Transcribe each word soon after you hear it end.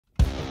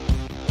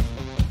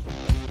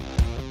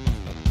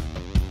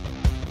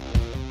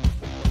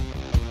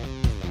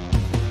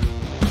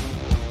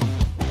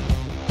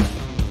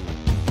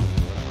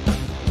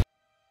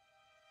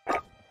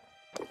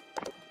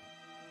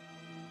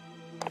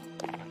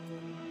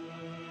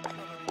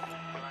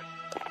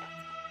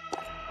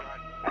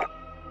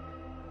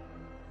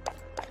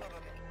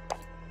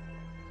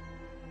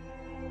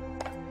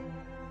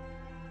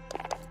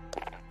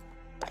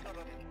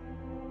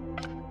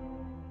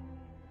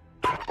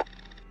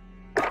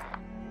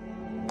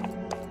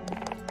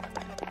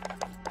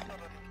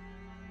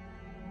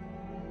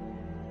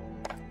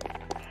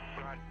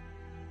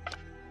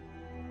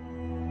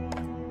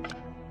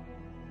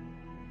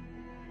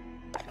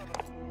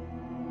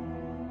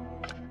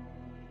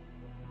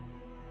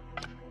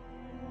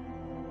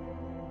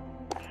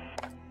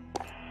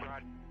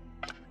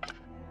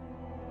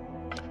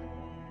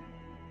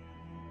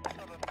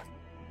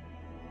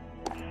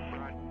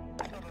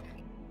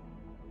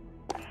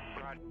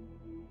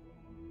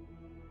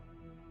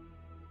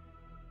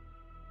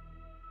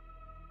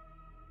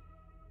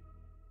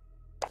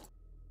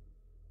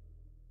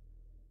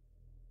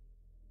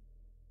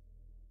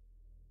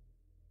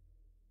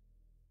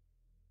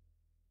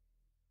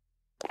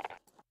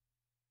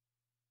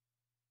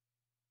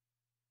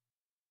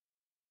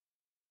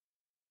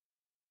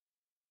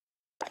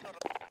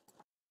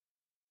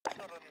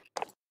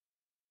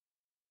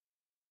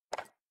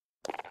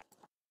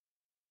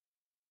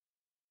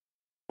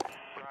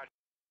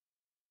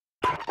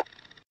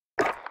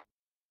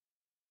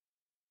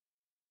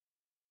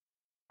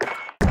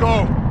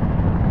go.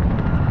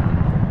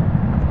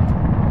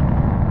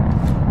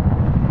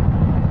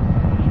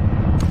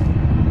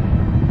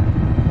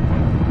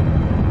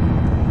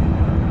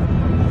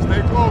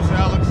 Stay close,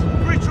 Alex.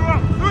 Breacher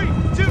up! 3,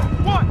 2,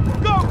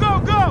 1, go, go,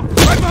 go!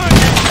 Right behind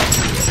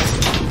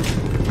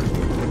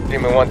you!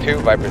 Demon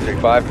 1-2, Viper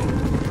 3-5.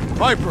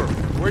 Viper,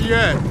 where you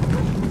at?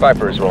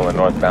 Viper is rolling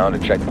northbound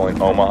at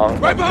checkpoint Omaha.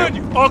 Right behind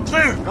you! All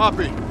clear!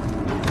 Copy.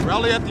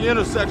 Rally at the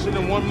intersection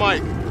in one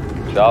mic.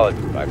 Solid.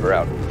 Viper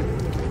out.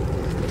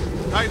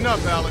 Tighten up,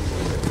 Alex.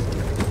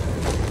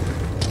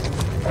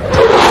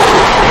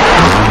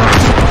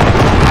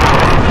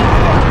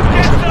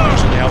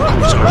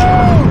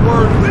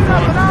 Word. We're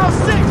up on aisle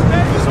 6,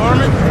 man! Disarm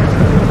it.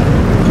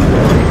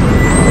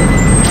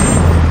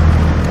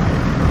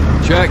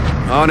 Check.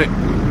 On it.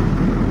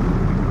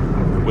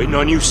 Waiting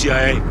on you,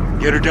 CIA.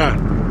 Get her done.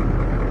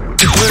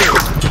 Clear.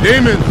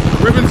 Damon,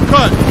 ribbon's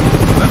cut.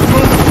 Let's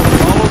move.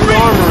 Follow the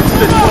armor and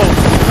stick close.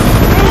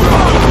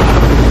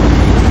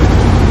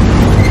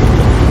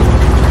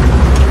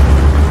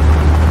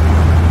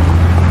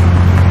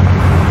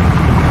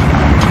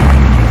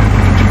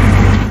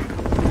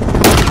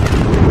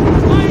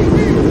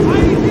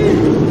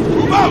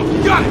 Move out!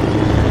 Got it!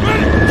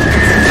 Ready!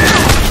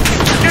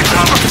 Get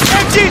cover!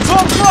 MG,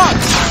 12 o'clock!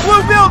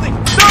 Blue building!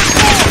 Third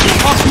floor!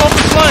 I'll smoke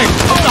the flame.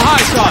 Up the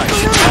high side.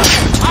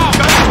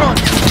 Got it, turn!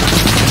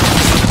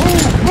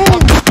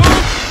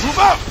 Move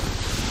out!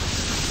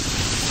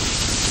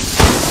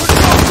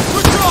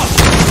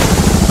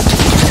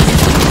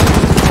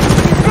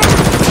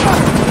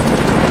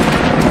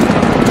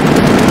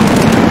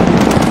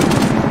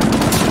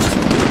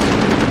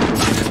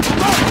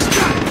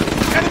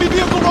 Enemy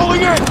vehicle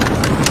rolling in!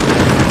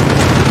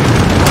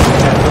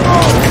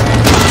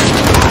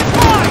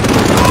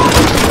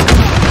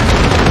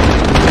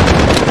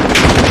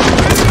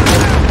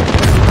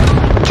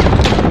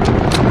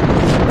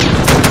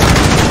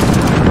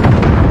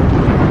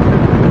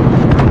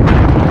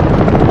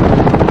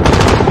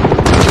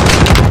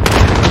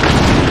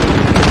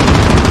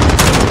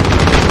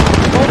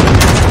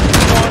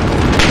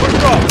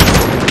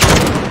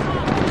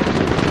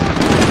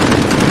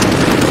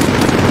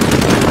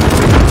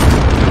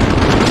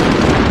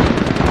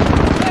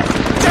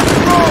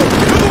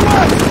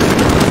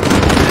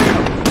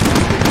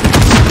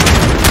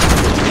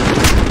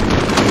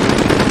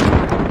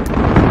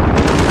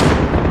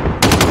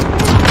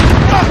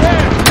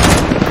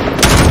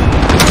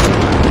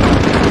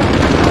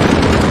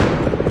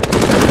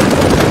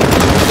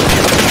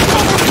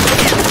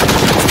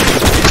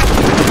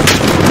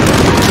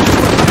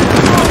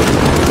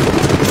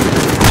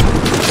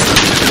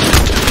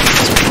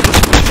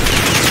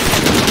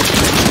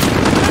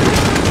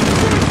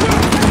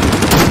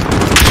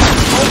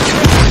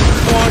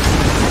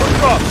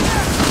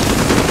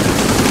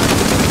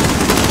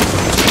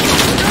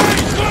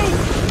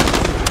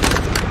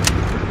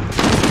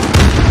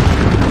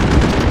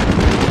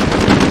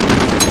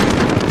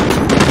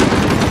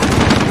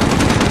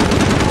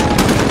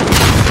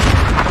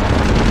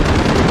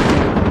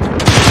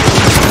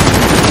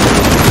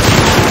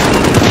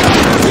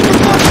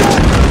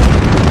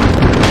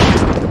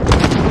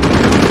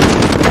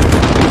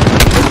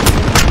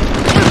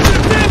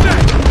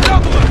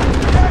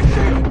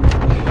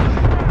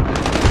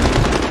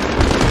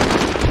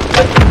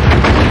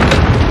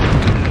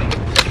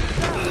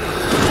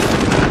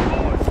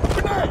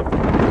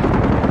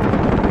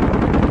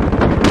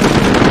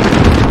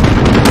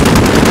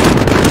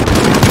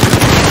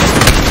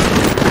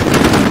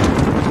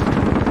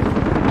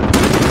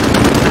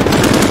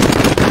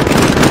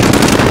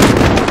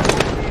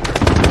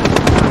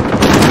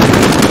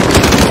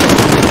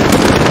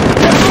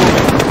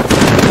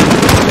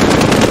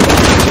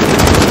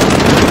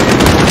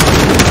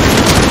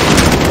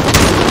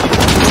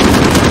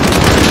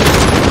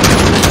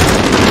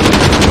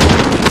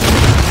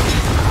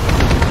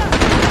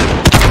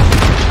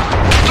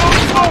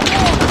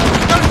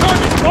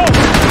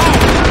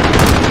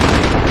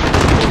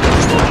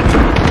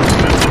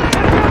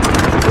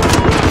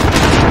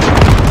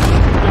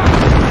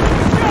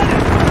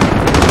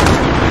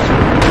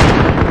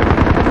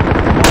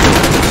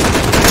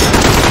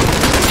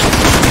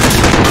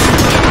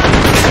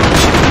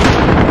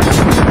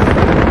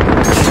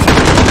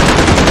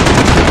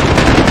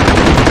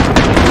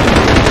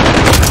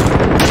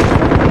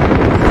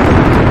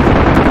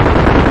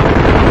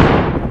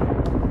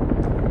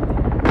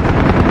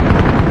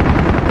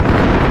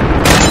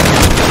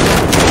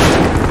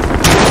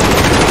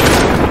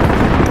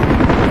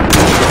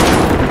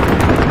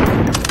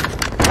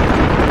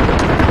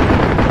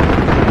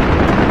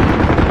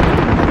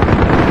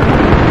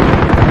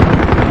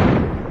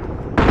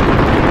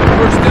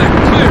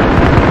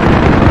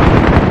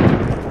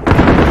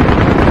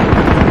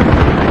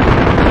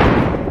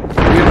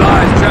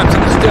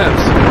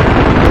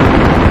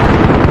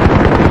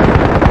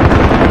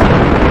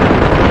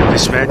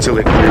 Dismantle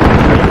it. We're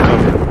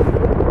cover.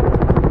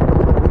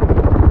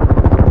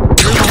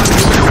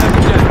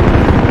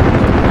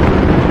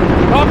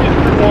 Copy,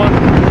 3-1.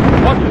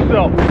 Watch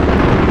yourself.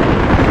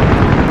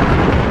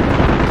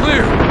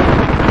 Clear.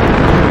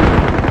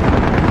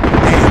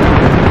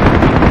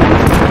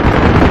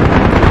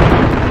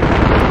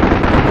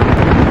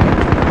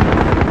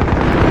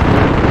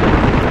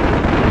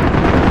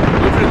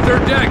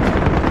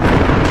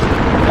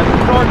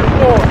 charge the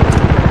floor.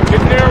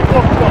 Get in there and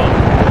work some.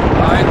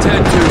 I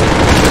intend to.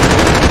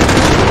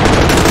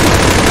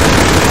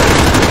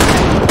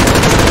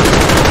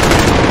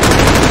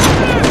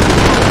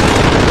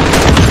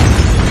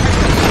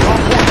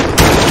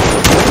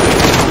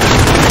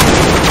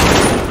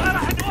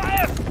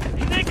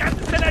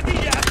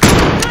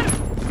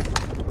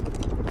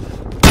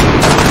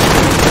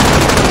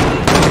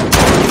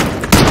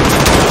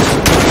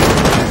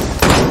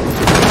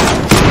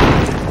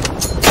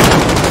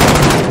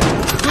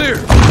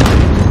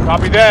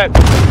 Copy that.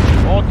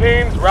 All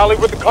teams, rally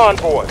with the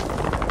convoy.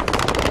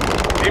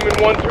 Demon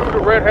 1-2 to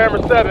Red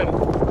Hammer 7.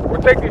 We're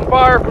taking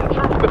fire from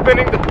troops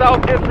defending the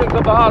south entrance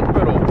of the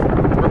hospital.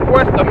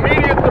 Request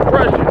immediate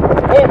suppression.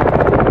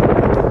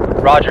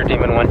 Over. Roger,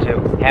 Demon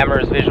 1-2.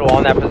 Hammer is visual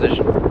on that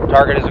position.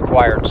 Target is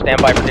acquired.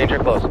 Stand by for danger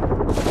close.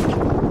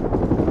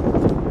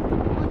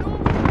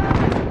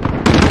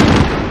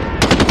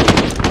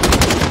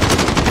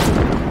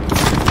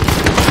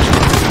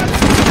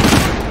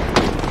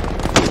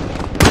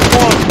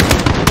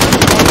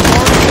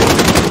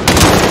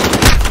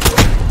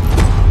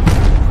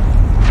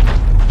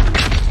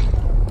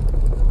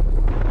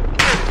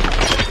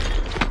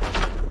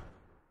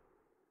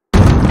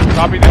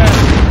 Copy that.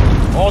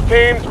 All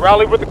teams,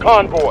 rally with the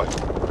convoy.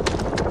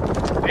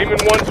 Demon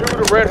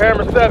 1-2 to Red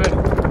Hammer 7.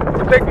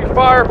 We're taking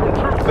fire from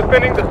troops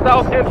defending the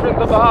south entrance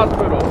of the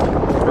hospital.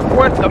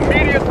 Request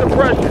immediate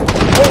suppression.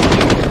 Over.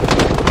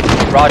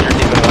 Roger,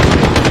 Demon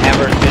 1-2.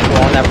 Hammer is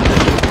visual on that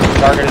position.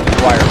 Target is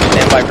acquired.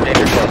 Stand by for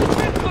danger close.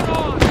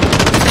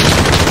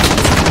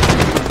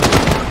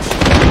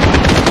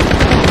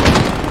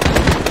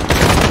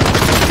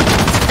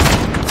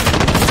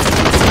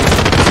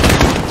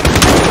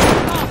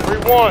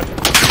 One.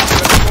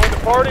 Join the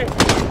party.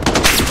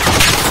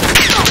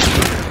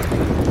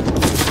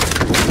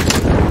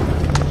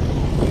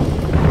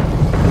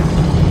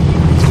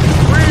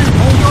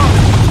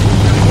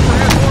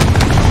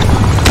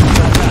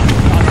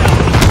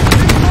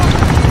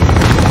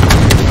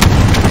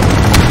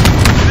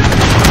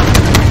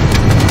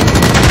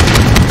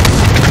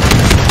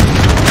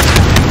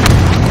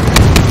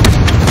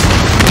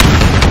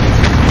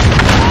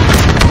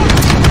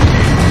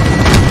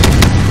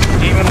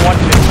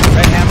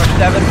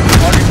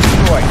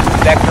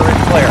 Sector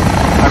is clear.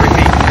 I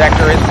repeat,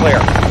 sector is clear.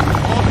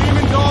 All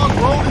Demon Dog,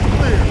 road is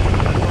clear.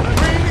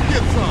 Bring to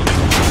get some.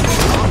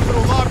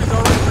 Hospital lobbies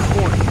are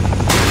reporting.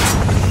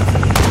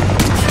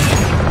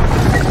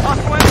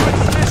 Hostile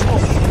entrance is visual.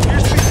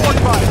 Here's to be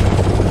fortified.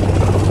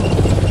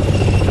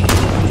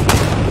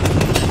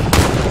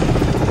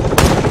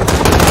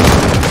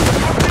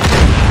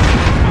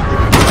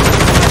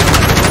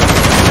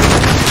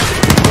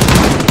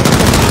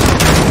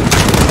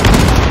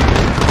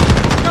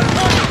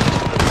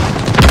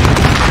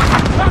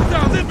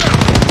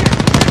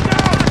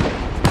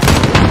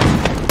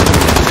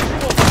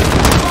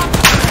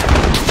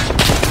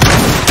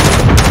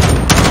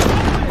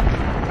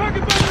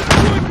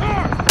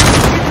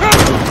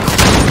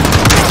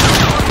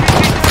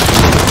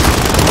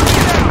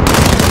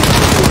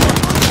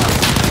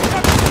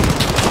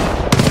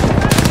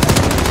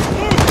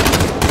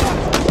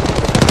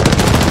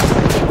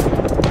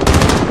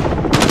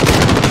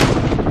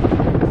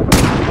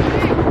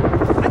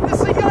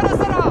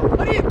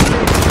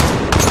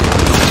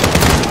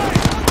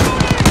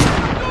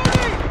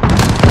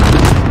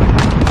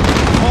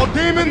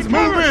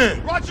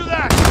 Roger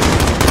that!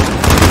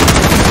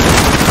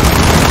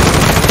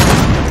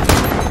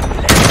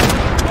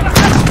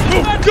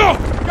 Move! Go!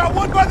 Got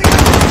one by the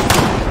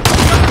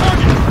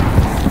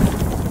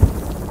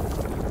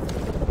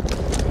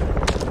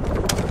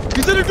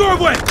He's in the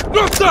doorway!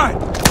 North side!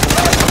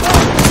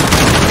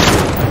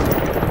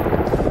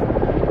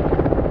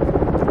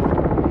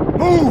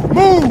 Move!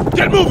 Move!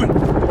 Get moving!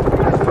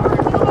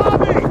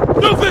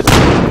 No vision!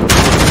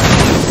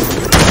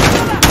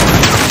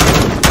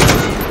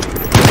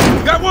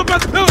 Got one by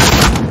the pillar!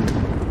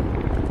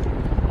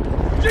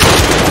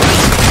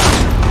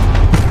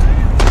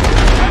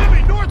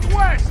 enemy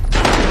northwest!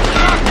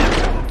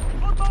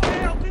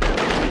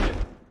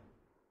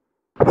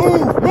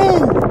 Move!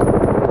 Move!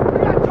 We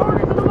got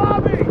targets in the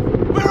lobby!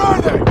 Where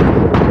are they?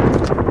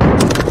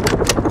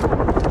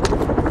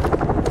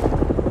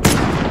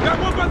 Got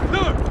one by the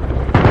pillar!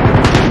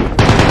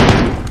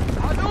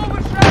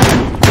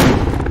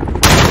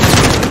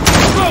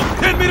 Go!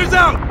 10 meters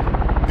out!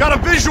 Got a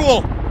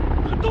visual!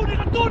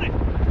 Attuni!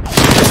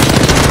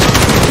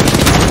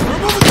 We're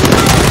moving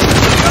through the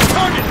got a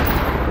target!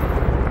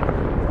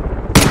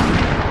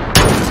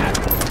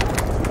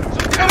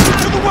 Enemy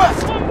to the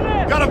west!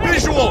 Got a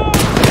visual!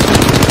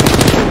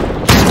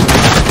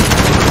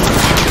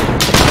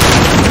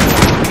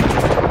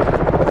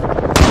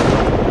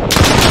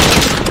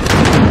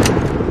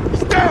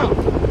 He's down!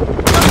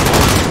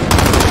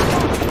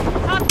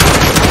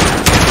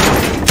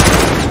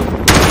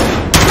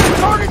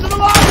 Target to the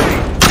lobby!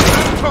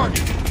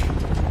 Target!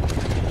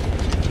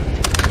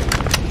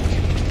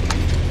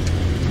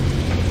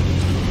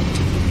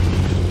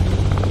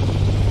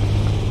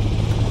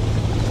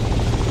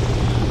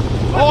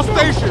 All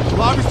stations,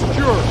 lobby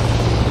secure.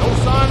 No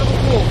sign of the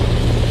wolf.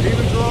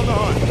 Demons are on the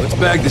hunt. Let's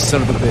bag this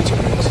son of a bitch,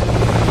 Chris.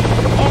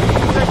 Oh,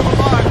 take him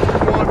alive,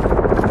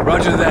 3-1.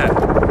 Roger that.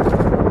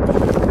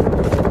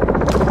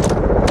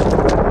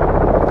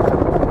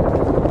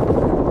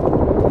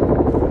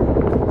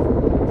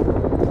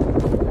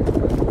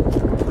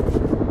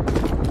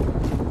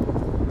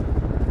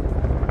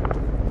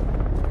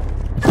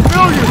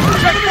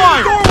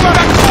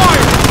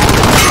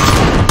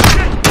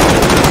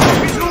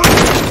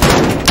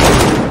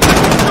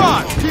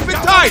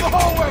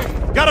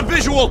 Got a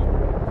visual!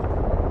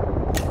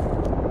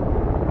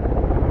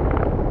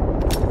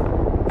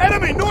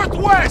 Enemy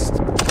northwest!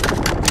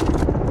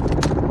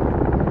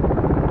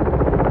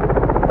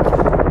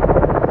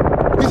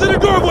 He's in the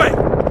doorway!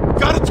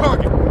 Got a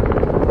target!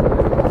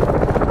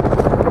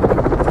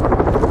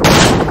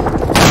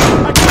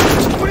 I got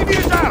him! 20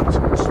 meters out!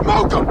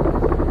 Smoke him!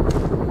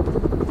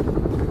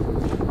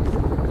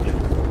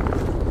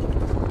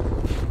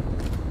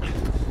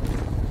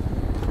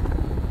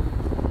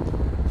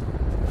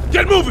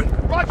 Get moving!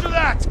 Roger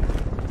that!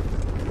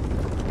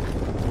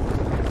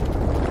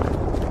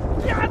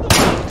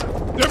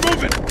 They're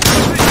moving!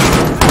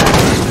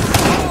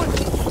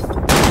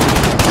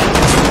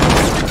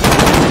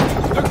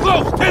 They're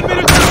close! 10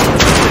 minutes out!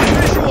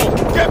 Visual!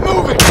 Get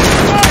moving!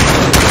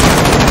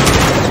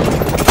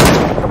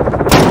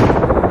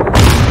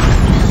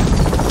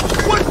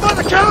 What's on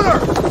the counter?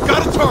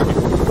 Got a target!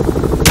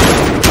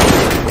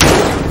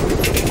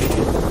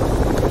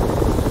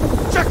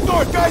 Check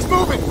north, guys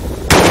moving!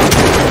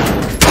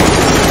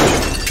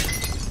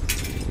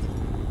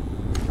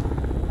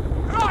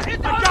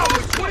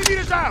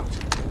 Out!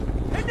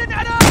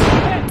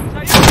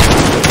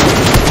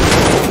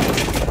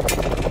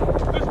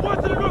 There's one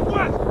to the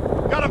northwest!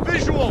 Got a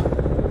visual!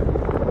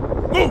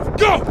 Move!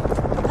 Go!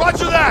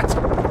 Roger that!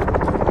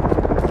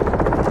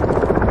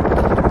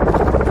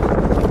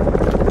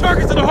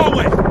 Target's in the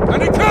hallway! I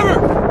need cover!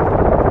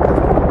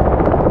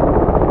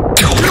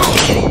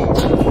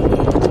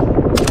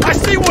 I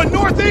see one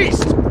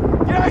northeast!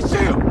 Yeah, I see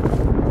him!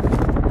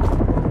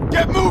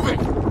 Get moving!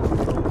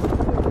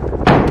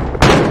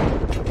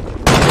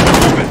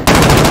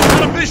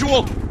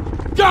 Visual!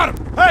 Got him!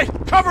 Hey,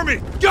 cover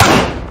me! Got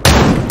him!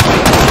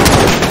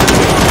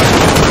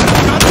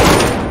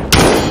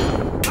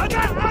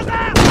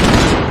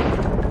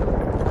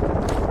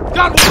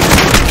 Got one!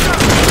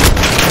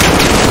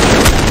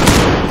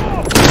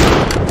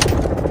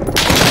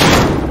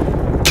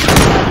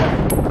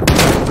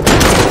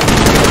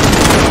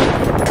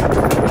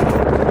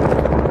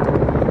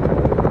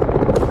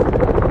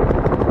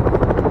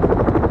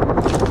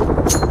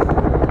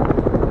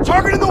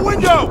 Target in the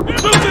window!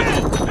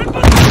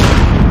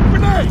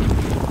 Grenade!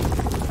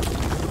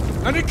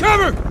 I need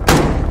cover!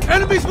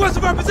 Enemies west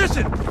of our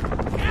position!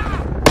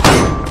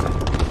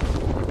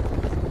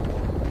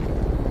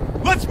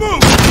 Let's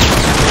move!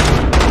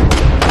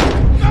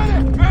 Got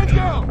it! Man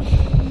down!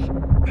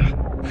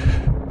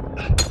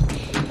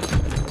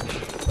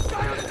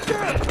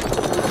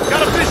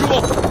 Got a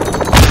visual!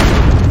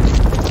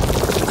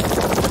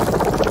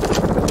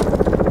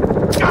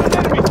 Got an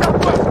enemy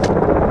southwest!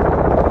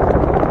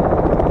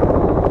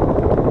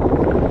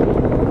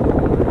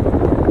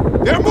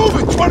 They're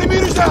moving! 20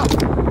 meters out!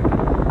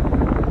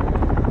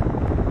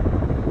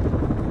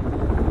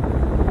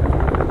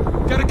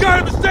 Got a guy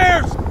on the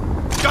stairs!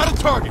 Got a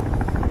target!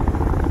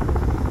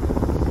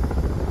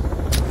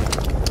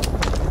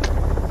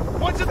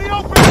 One's in the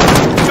open!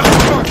 Got a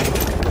target!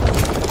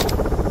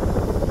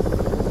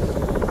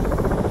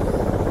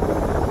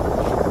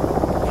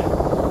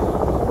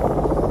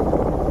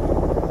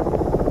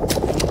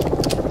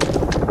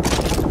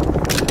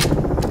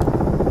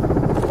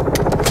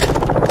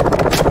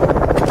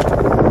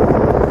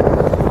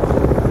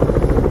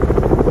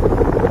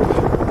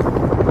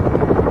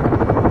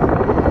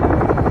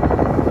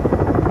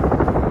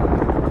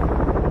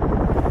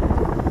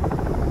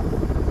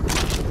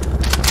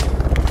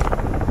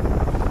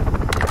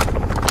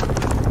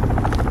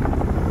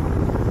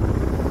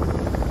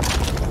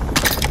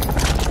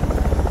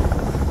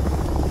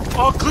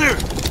 All clear!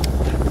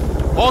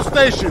 All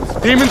stations,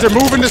 demons are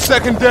moving to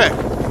second deck.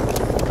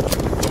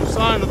 No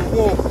sign of the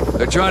wolf.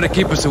 They're trying to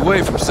keep us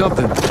away from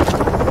something.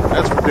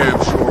 That's for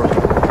damn sure.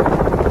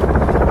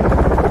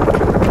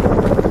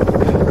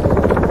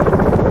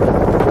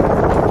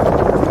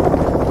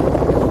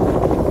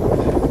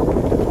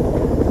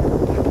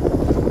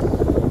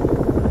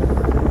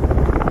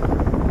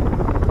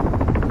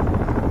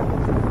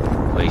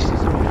 Place is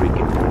a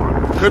freaking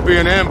war. Could be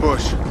an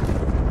ambush.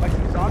 Like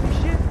some zombie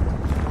shit?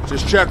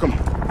 Just check them.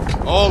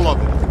 All of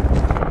them.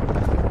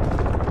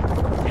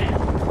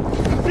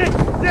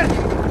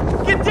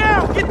 Get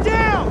down! Get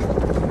down!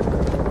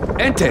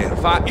 Ente,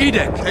 fa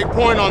idek. Take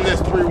point on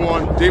this,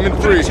 3-1. Demon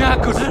 3.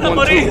 Jaco, This is Santa 1-2.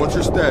 Maria. What's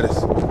your status?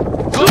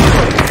 Clear!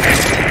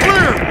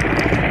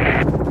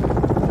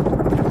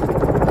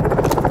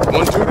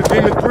 1-2 to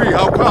Demon 3.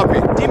 How copy?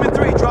 Demon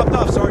 3 dropped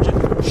off,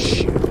 Sergeant.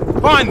 Shit.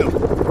 Find them!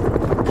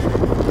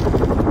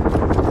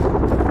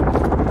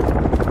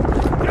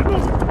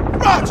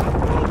 Roger!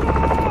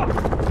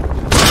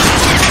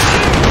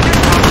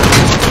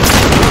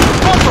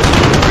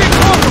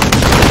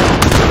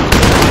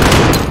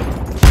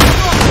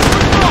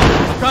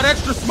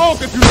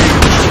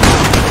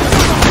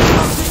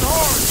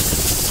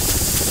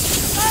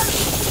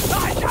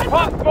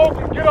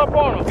 up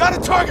on them. Got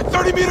a target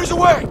 30 meters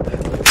away!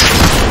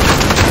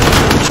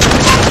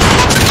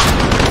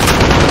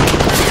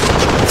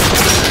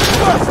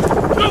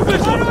 No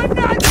visual!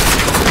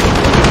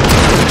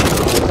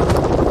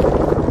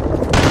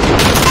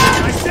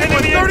 I said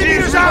 30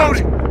 meters out!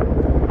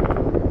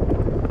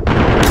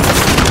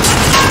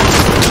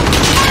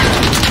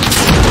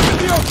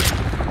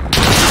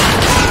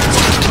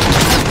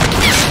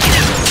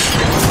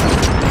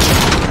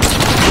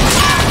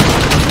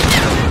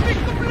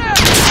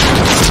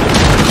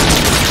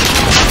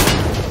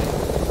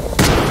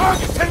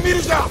 Target 10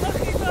 meters out!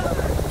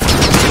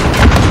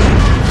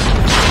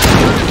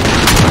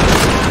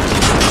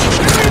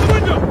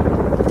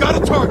 Got a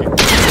target!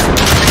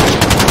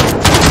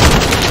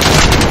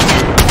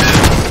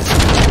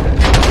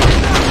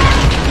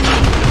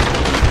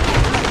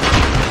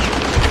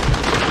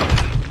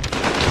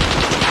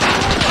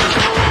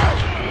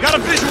 Got a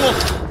visual!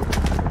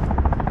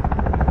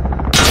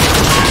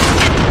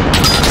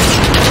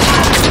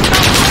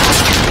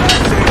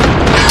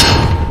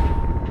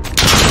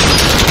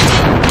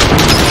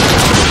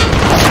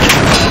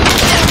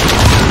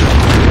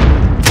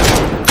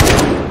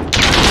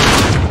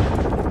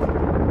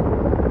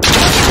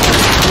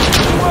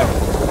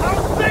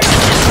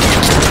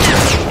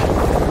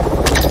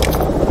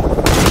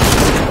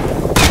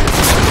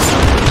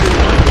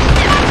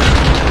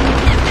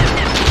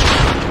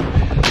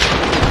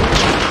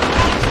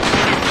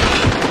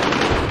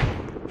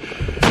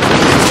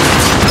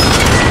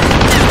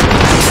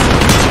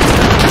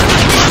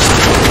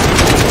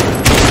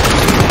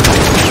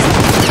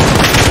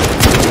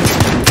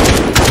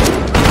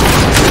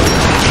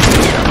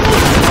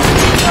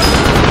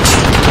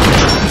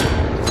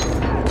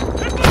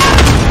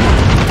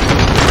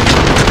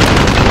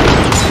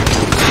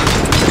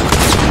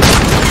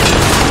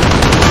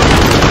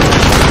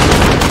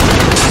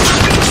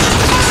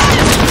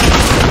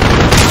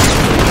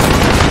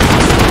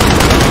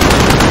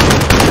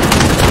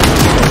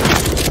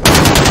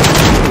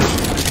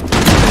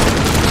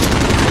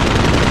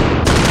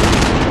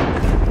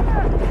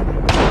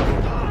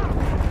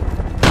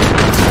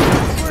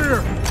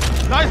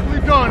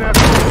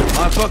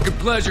 My fucking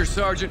pleasure,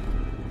 Sergeant.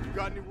 You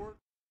got any word?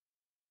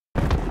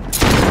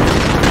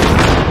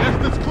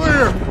 Exit's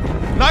clear.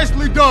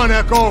 Nicely done,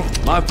 Echo.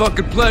 My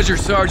fucking pleasure,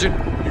 Sergeant.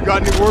 You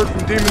got any word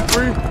from Demon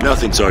 3?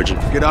 Nothing, Sergeant.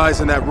 Get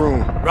eyes in that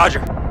room.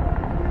 Roger.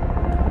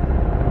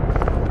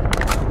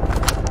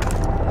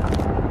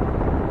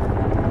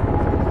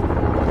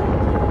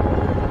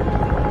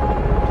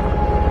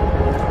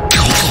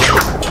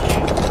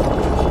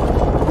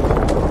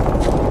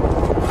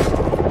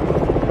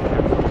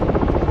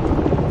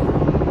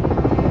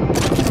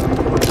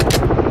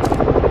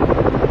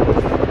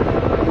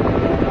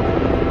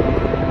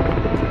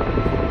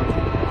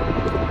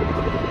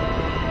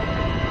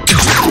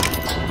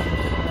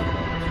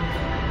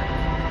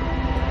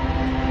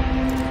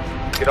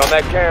 Get on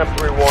that cam,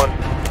 3-1.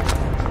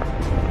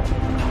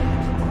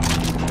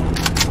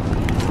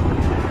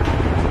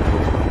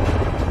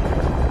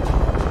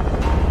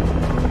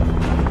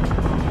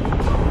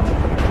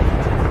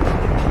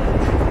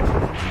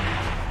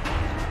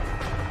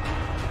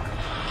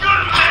 Your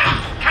men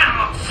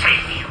cannot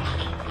save you.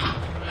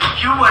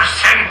 You were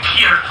sent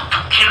here to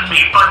kill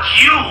me, but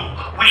you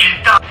will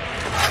die.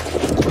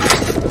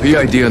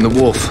 PID on the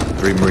Wolf.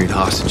 3 Marine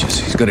hostages.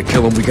 He's gonna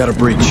kill him. We got a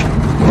breach.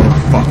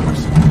 Fuckers.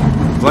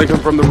 Flank him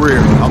from the rear.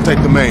 I'll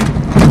take the main.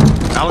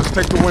 Alex,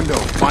 take the window.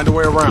 Find a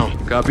way around.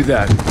 Copy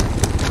that.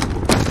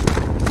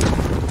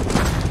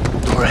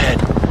 Door ahead.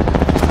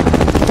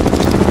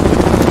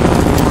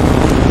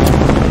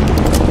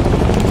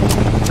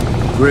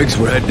 Griggs,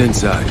 we're heading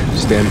inside.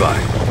 Stand by.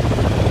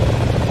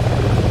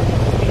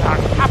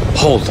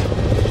 Hold.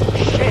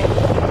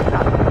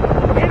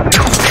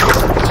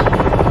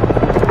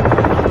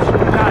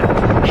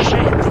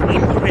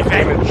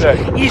 Demon check.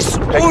 Take this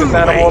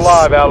animal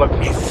alive,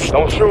 Alex.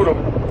 Don't shoot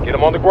him. Get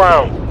him on the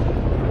ground.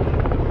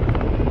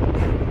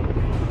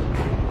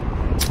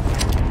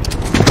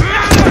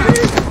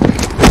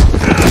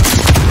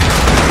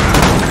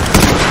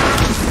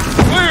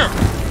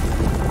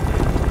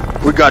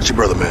 We got you,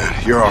 brother man.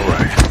 You're all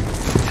right.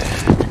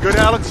 You good,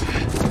 Alex?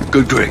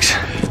 Good, Griggs.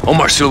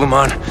 Omar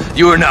Suleiman,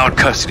 you are now in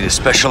custody of the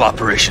Special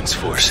Operations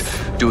Force.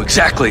 Do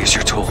exactly as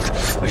you're told,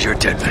 or you're a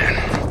dead man.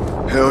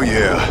 Hell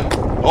yeah.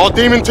 All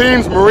Demon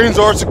teams, Marines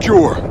are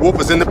secure.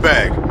 Wolf is in the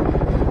bag.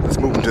 Let's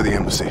move him to the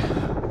embassy.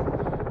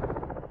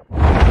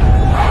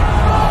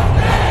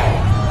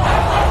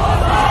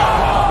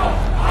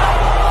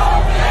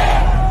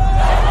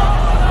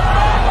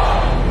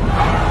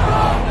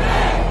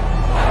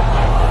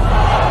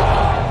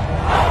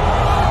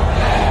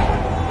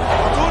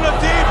 Fortuna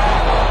deep!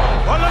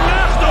 On the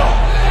Nashto!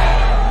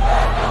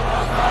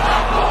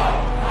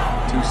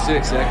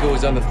 2-6, Echo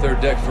is on the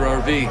 3rd deck for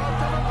RV.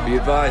 Be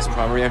advised,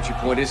 primary entry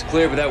point is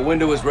clear, but that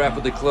window is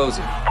rapidly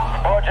closing.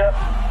 Roger.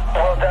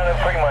 Hold down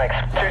at 3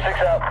 mics.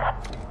 2-6 out.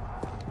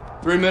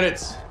 3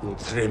 minutes. In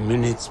 3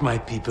 minutes, my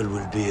people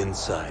will be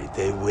inside.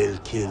 They will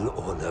kill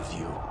all of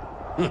you.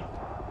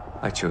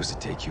 I chose to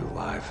take you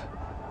alive.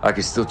 I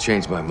can still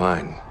change my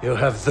mind. You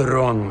have the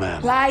wrong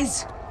man.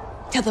 Lies.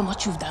 Tell them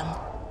what you've done.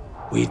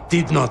 We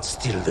did not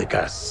steal the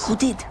gas. Who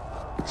did?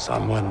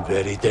 Someone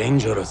very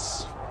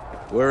dangerous.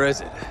 Where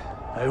is it?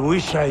 I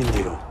wish I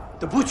knew.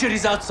 The butcher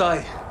is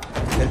outside.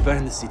 They'll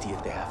burn the city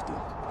if they have to.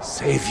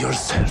 Save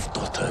yourself,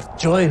 daughter.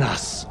 Join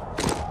us.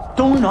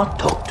 Do not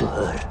talk to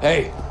her.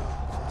 Hey!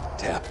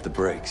 Tap the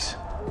brakes.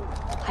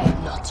 I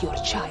am not your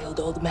child,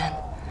 old man.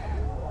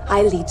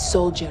 I lead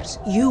soldiers.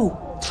 You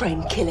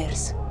train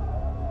killers.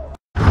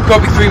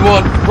 Copy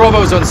 3-1.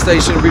 Bravo's on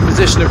station.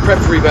 Reposition and prep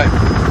for evac.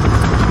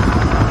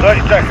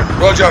 30 seconds.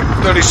 Roger.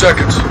 30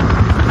 seconds.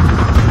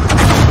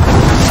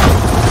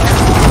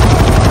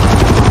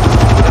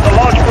 There's a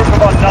large group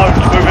of unknowns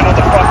moving on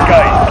the front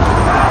gate.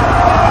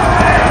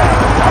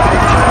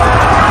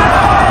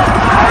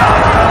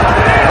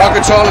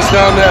 Alcatala's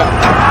down there.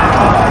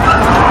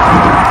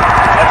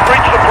 Let's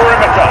reach the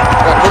perimeter.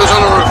 Yeah, put us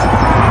on the roof.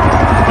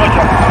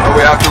 Roger. And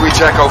we have to reach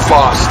Echo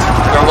fast.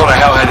 We got a lot of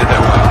hell headed that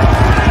way.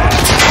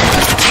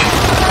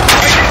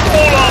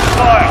 All on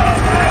fire.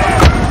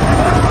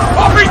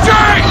 RPG!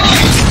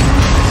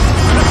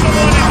 Missile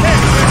one is hit.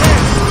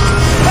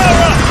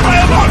 Power up.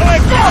 Fire the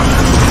flag. Go!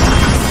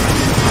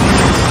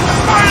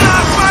 Fire!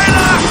 Fire!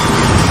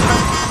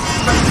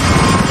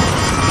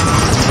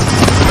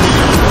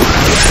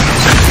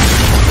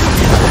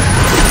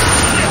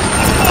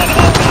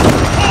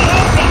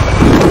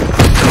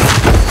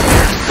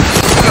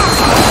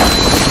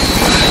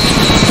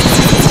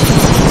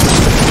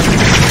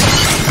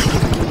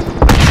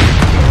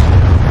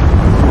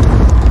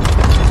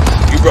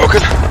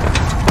 Broken?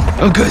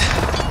 I'm good.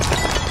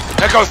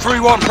 Echo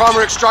 3-1,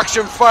 primary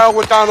extraction failed.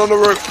 We're down on the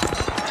roof.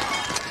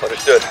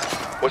 Understood.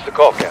 What's the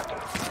call, Captain?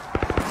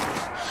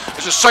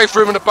 There's a safe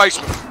room in the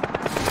basement.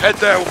 Head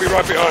there, we'll be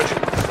right behind you.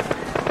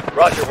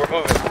 Roger, we're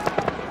moving.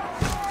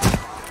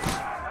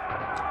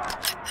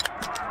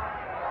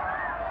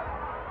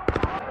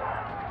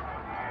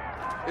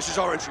 This is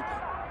our entry point.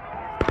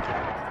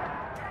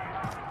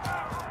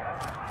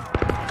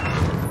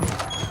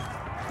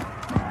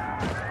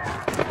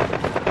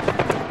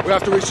 We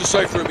have to reach the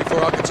safe room before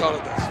Alcatala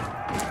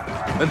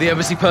does. And the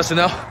embassy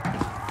personnel?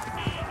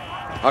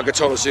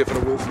 Alcatala's here for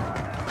the wolf.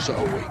 So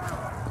are we.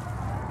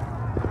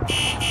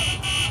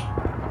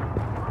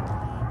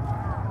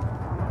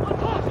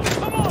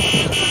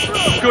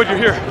 Good, you're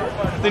here.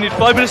 They need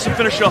 5 minutes to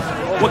finish up.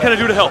 What can I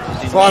do to help?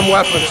 Find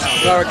weapons.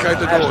 Barricade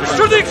the doors.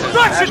 To the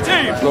extraction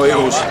team! No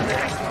yours.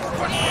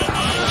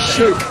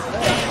 Shoot.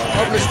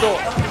 Open this door.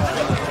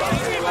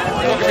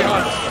 Look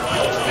behind us.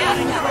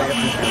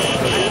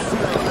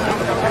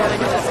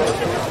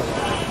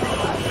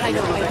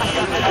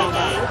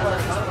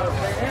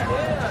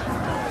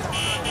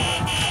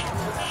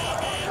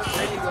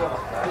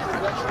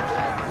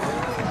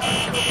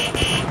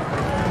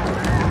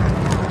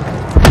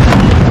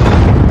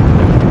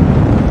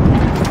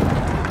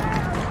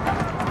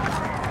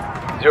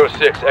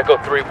 06, Echo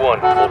 3-1.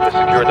 Wolf has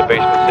secured the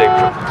basement safe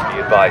room. Be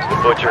advised, the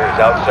butcher is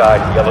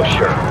outside, yellow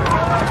shirt.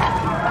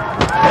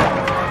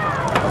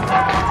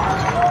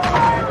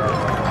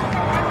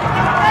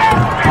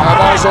 I have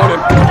eyes on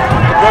him.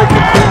 We're breaking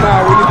through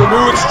now. We need a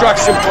new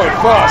extraction point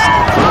fast.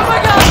 Oh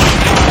my God!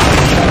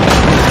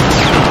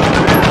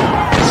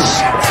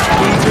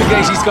 We need to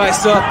engage these guys,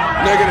 sir.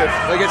 Negative.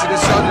 They get to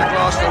this side of the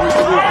glass, they'll reach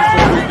the roof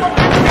before we do.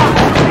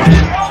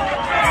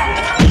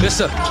 Yes,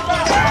 sir.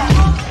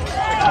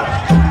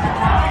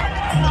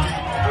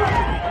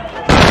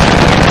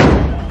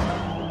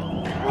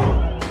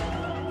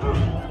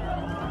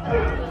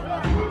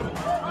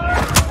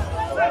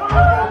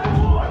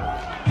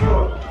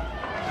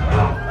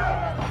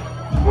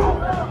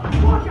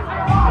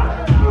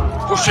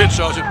 Push in,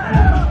 Sergeant.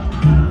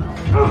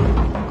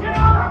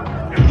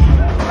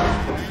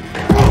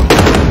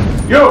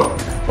 You!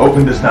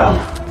 Open this now.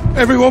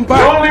 Everyone You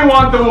back. only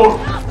want the wolf.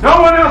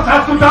 No one else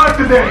has to die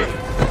today.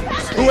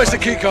 Who has the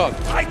key card?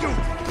 I do.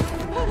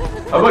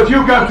 How about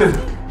you, Captain?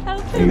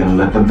 Are you gonna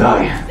let them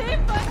die?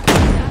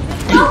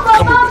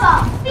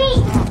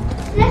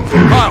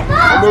 Kyle,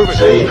 we're moving.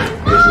 Save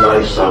his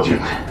life,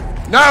 Sergeant.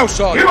 Now,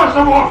 Sergeant. Give us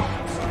the wolf!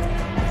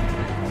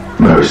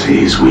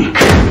 Mercy is weak.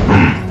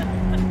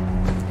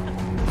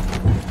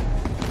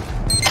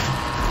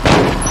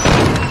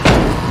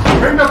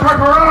 Bring the truck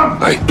around!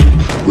 Hey,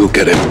 we'll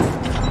get him.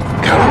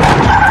 Callahan.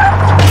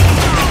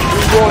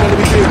 One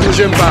enemy vehicles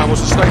inbound.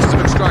 What's the status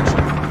of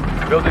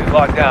extraction? Building's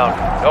locked down.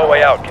 No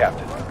way out,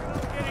 Captain.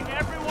 Getting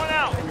everyone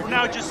out.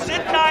 Now just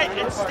sit tight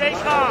and stay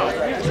calm.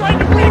 You're trying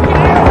to break it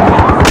in.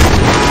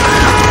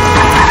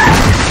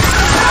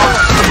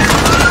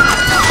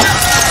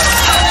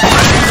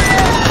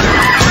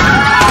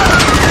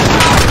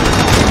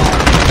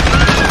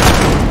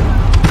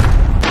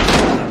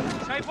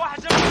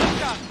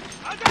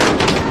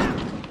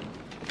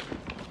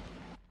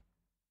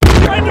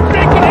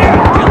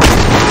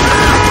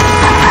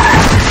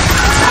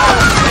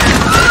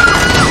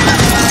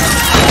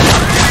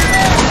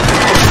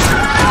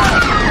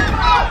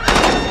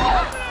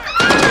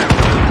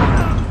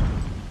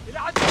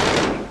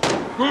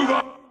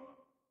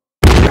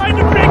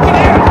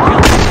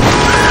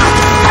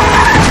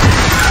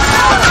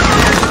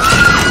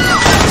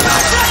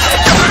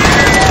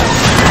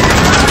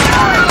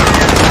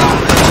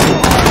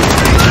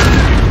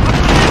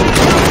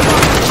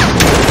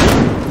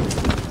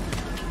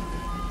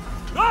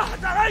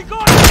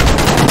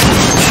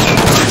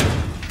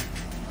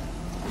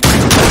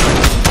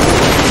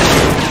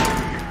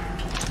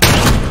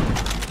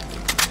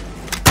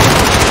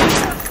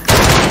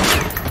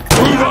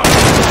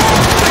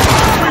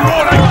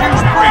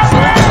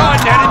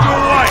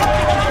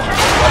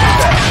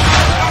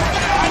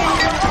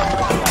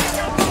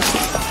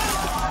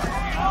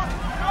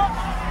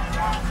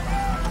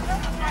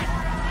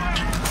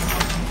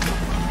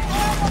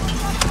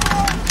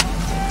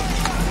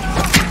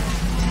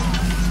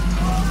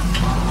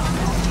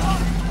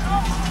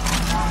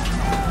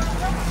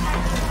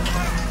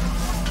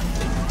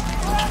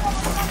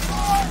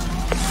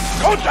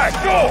 Contact!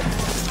 Go!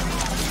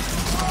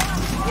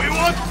 We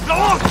want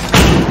door!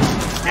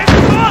 Get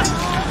shot!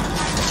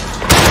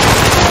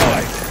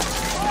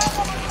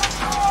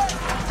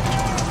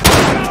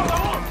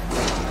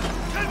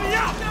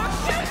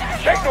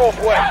 Check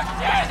northwest.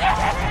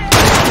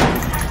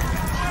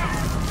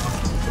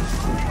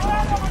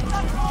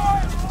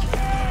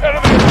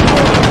 Enemy!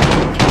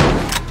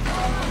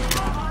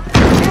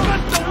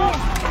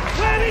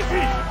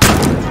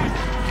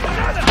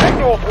 Check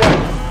northwest.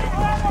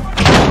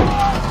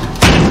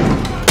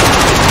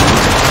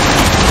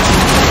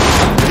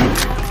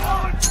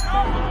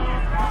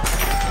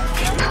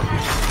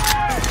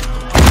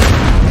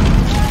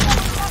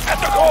 At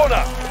the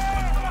corner.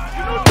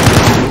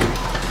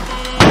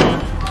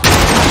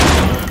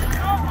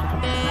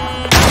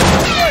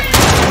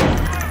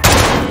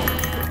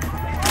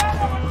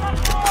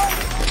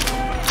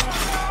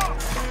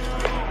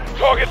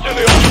 Target's in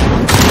the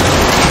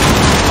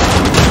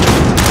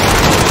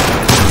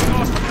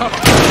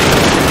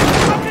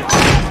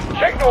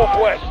check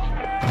northwest.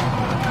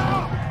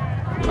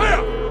 Clear.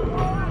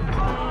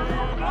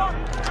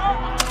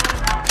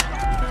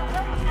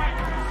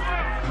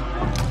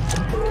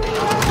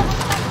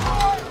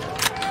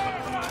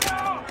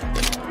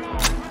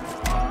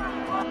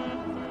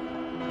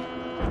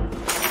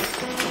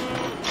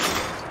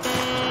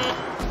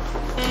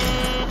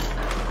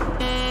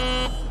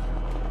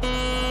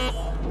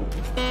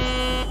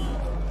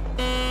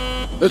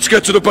 Let's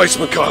get to the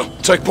basement, Kyle.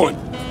 Take point.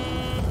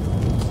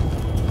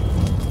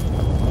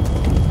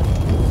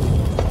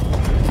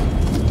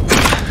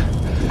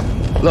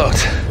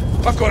 Locked.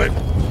 I've got it.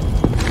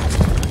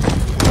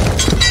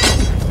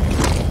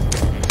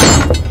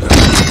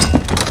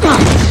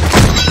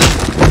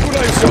 Good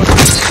aim, Sergeant.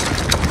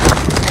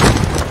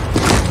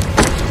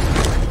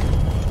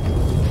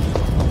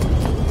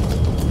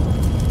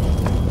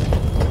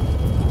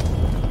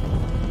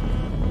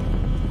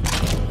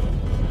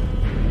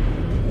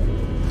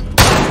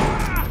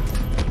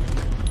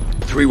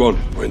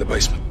 We're in the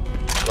basement.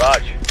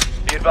 Raj,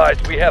 be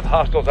advised, we have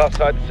hostiles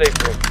outside the safe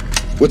room.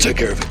 We'll take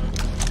care of it.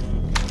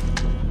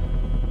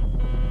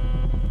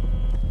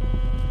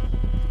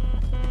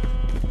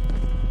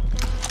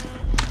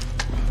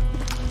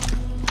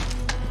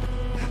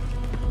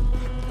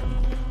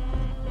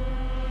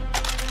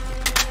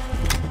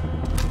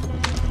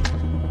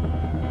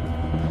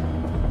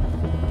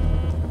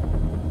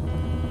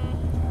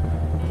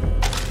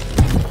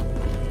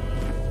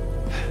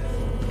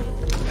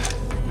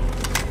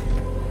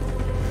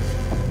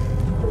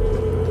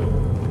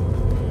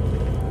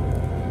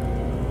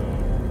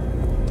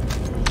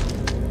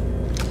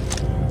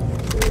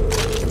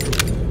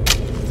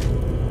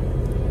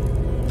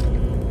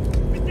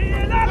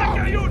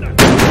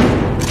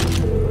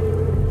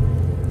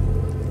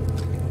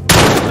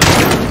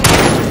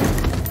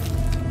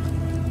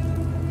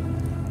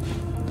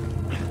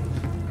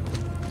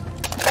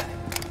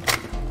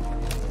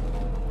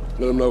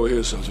 Let them know we're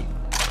here, Sergeant.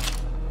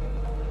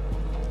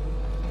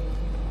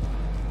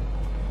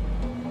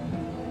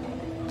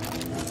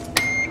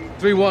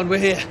 We're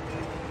here.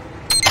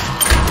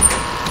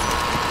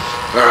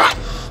 Lara,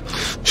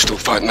 still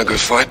fighting a good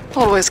fight?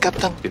 Always,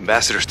 Captain. The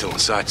ambassador's still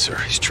inside, sir.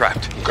 He's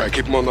trapped. Okay,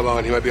 keep him on the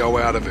line. He may be our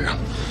way out of here.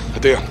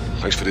 Adir,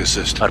 thanks for the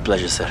assist. Our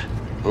pleasure, sir.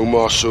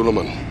 Umar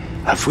Suleiman.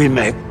 Have we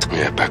met?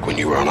 Yeah, back when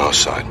you were on our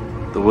side.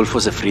 The wolf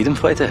was a freedom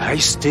fighter? I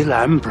still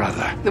am,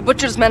 brother. The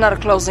Butcher's men are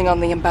closing on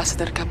the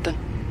ambassador, Captain.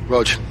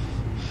 Rog.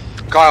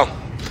 Kyle,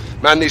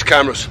 man these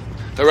cameras.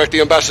 Direct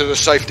the ambassador to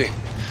safety.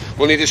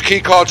 We'll need his key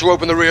card to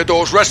open the rear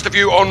doors. Rest of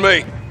you on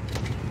me.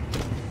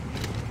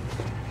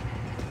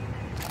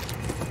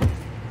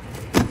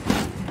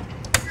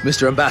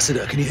 Mr.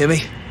 Ambassador, can you hear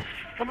me?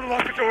 I'm gonna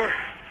lock the door.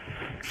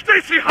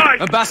 Stacy,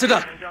 hide!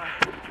 Ambassador!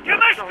 Get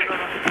my stick!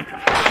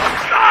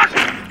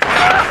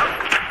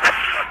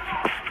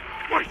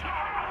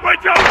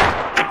 Wait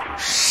down!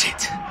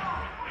 Shit.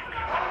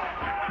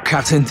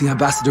 Captain, the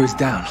ambassador is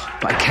down,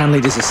 but I can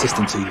lead his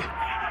assistant to you.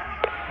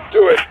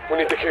 Do it. We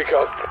need the key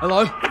card.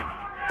 Hello?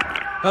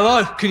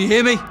 Hello? Can you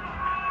hear me?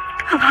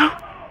 Hello?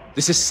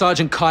 This is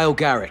Sergeant Kyle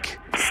Garrick.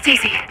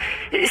 Stacy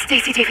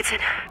Davidson.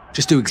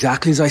 Just do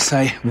exactly as I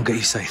say, and we'll get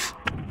you safe.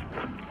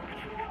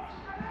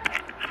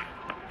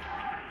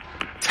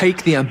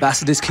 Take the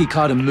ambassador's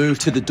keycard and move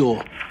to the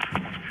door.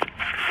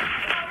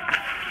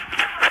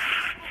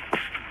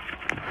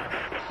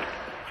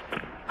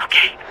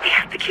 Okay, we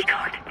have the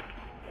keycard.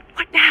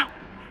 What now?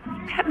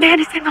 That man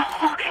is in the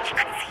hall. He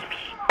could see me.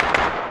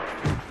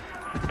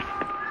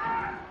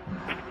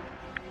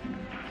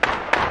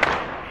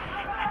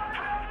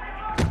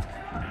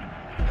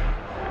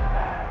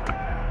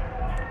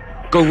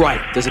 Go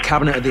right. There's a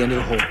cabinet at the end of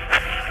the hall.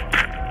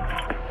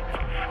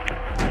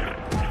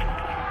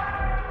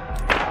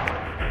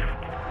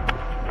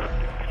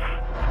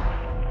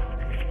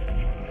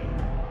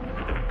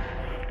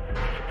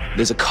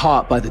 There's a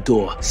cart by the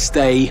door.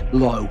 Stay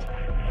low.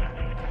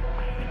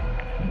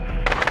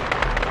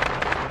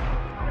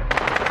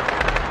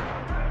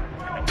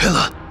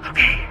 Pillar.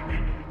 Okay.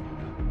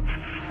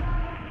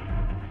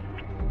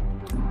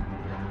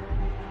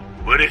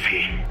 Where is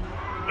he?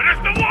 Where's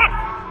the wolf?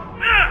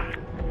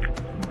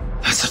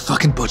 That's a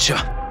fucking butcher.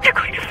 They're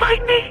going to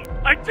find me.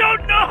 I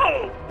don't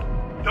know.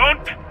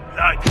 Don't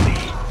lie to me.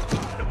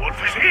 The wolf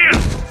is here.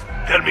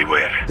 Tell me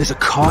where. There's a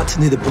cart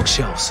near the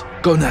bookshelves.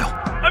 Go now.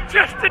 I'm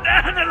just an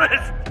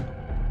analyst.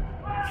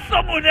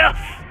 Someone else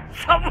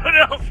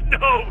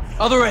knows.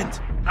 Other end.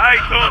 I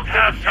don't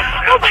have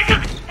someone else. Oh my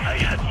God. I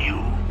have you.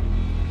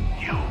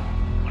 You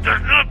who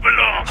does not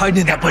belong. Hide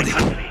in that body.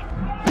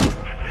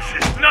 This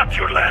is not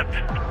your land.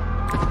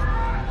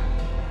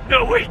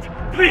 No, wait,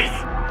 please.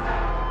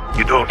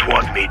 You don't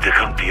want me to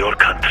come to your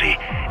country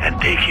and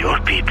take your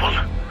people.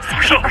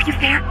 Sergeant, are you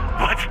there?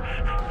 What?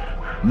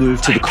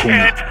 Move to the corner.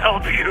 I can't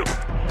help you.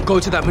 Go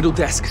to that middle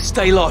desk.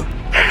 Stay low.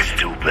 That's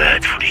too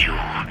bad for you.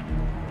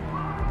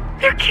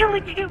 They're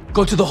killing you.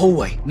 Go to the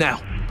hallway,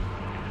 now.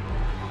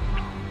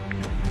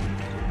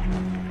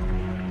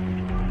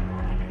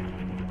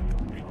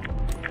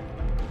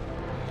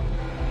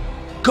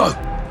 Go!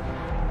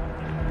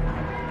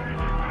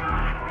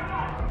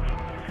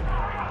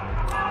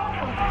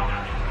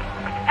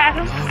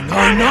 Adam?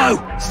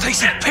 No!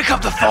 Stacy, pick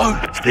up the phone!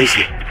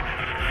 Stacy. We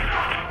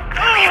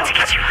have to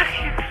get you out of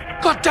here.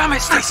 God damn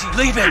it, Stacy,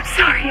 leave him! I'm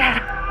sorry,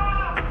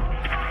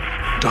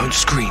 Adam. Don't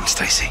scream,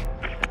 Stacy.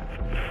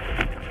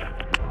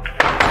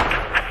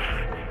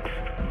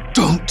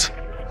 Don't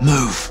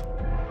move.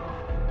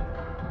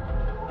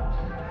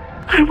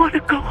 I want to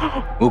go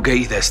home. We'll get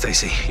you there,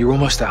 Stacy. You're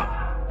almost out.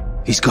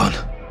 He's gone.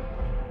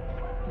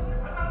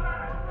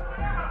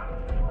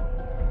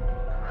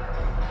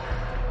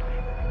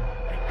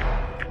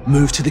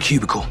 Move to the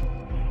cubicle.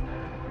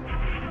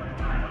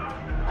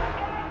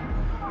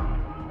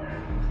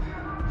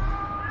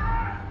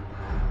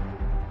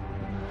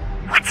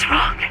 What's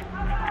wrong?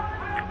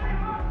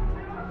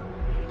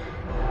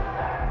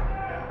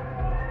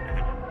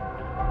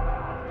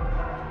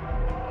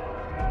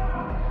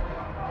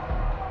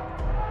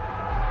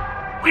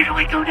 Where do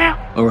I go now?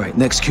 All right,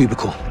 next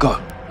cubicle. Go.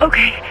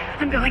 Okay,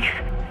 I'm going.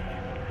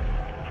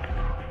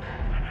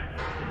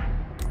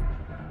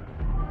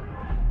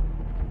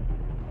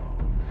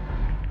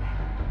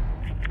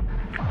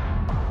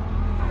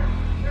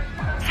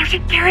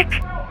 Sergeant Garrick!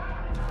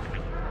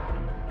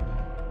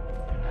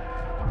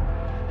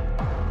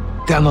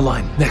 Down the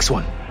line. Next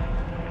one.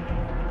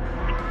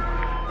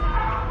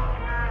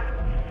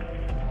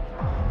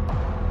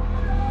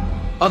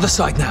 Other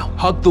side now.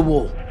 Hug the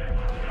wall.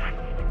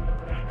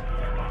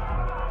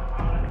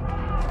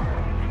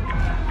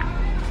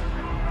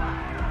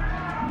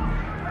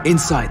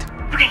 Inside.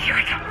 Okay, here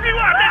I go.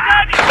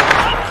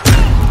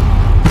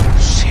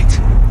 Shit.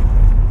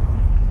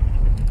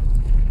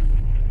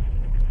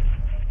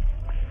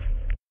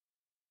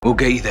 We'll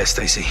get you there,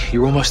 Stacy.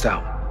 You're almost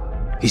out.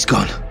 He's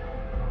gone.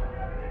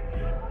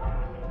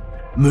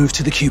 Move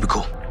to the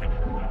cubicle.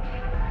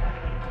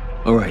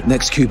 All right,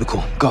 next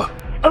cubicle. Go.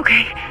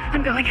 Okay,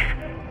 I'm going.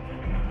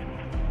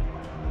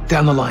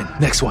 Down the line.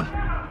 Next one.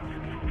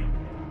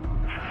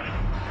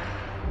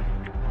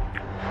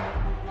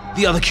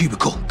 The other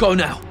cubicle. Go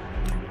now.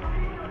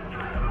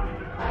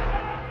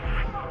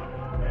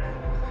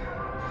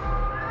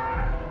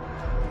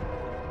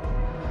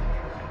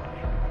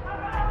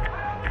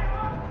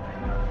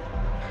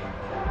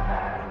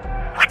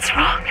 What's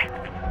wrong?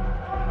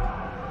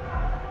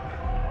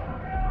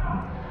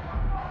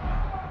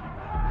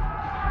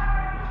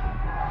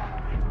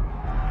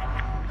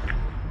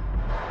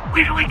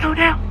 Where do I go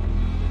now?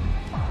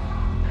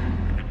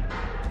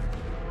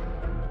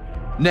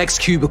 Next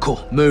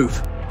cubicle.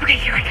 Move. Okay,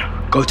 here I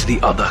go. Go to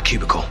the other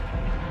cubicle.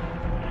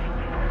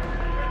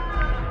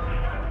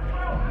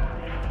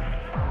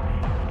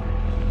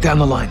 Down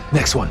the line.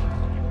 Next one.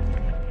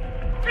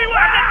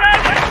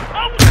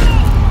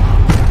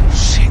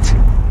 Shit.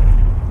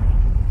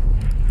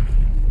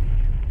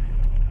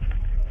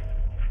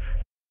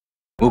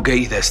 We'll get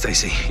you there,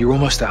 Stacy. You're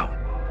almost out.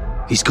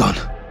 He's gone.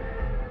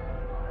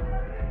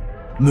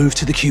 Move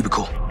to the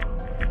cubicle.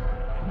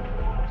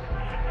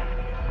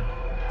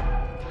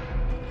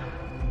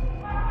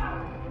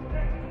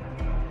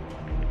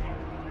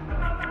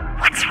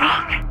 What's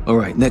wrong? All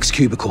right, next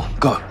cubicle.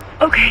 Go.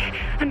 Okay,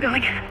 I'm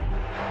going.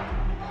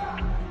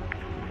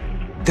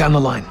 Down the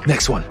line.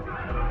 Next one.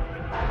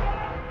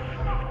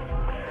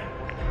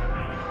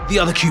 The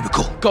other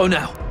cubicle. Go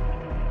now.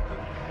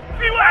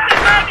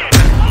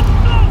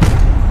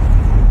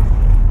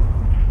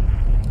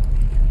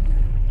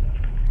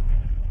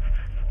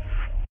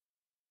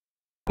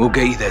 We'll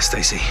get you there,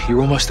 Stacy.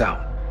 You're almost out.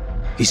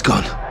 He's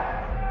gone.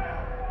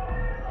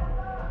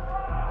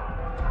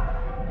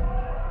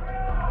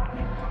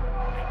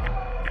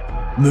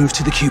 Move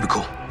to the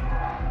cubicle.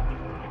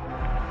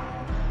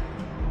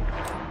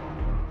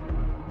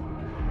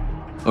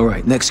 All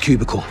right, next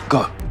cubicle.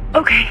 Go.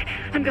 Okay,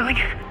 I'm going.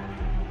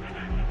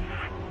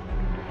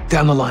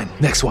 Down the line.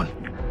 Next one.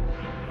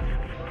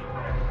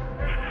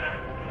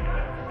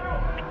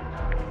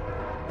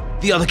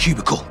 The other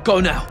cubicle. Go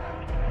now.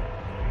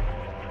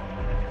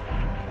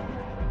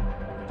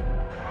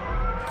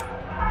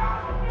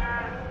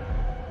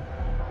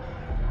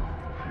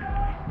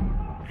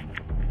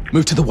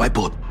 Move to the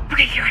whiteboard.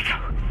 Okay, here I go.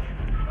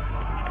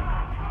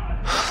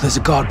 There's a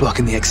guard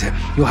blocking the exit.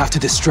 You'll have to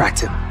distract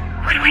him.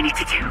 What do I need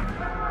to do?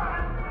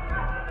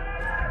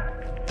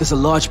 There's a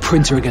large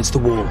printer against the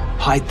wall.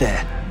 Hide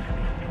there.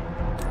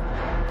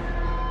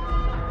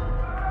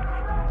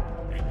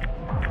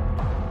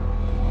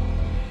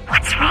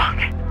 What's wrong?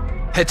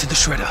 Head to the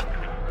shredder.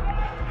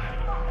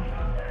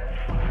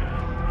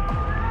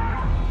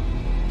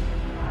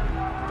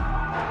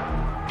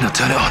 Now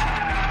turn it on.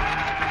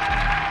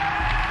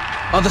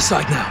 Other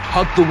side now.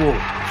 Hug the wall.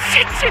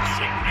 Shit.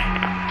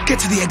 Get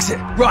to the exit.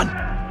 Run!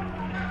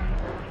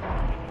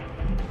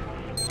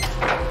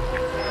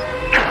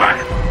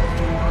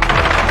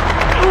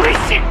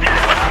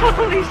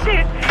 Holy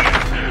shit!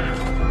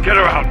 Get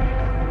her out!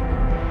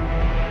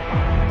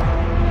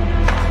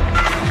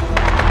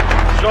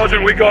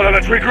 Sergeant, we got her.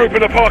 Let's regroup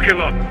in the parking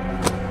lot.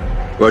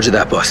 Roger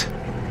that, boss.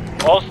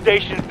 All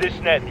stations this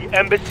net. The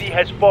embassy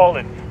has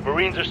fallen.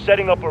 Marines are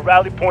setting up a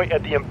rally point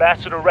at the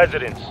ambassador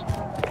residence.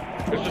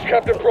 This is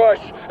Captain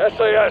Price,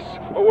 SAS.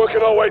 We're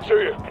working our way to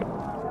you.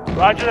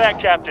 Roger that,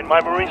 Captain.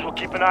 My Marines will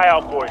keep an eye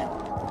out for you.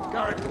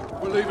 Garrick,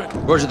 we're leaving.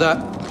 Roger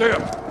that. There.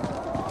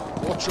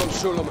 Watch on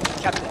Suleiman.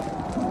 Captain.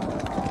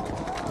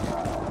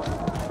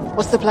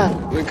 What's the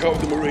plan? Link up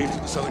with the Marines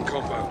at the southern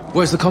compound.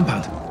 Where's the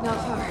compound? Not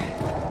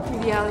far.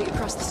 Through the alley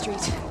across the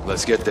street.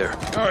 Let's get there.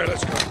 All right,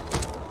 let's go.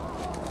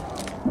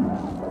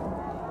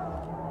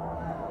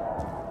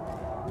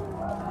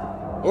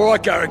 All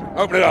right, Garrick,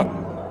 open it up.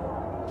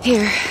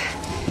 Here.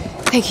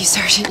 Thank you,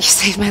 Sergeant. You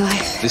saved my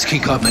life. This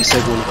keycard may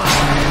save all of us.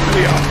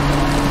 Here we are.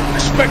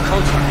 Expect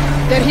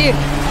contact. They're here.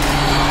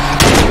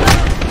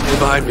 Stay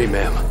behind me,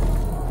 ma'am.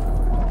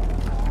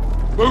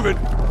 Moving.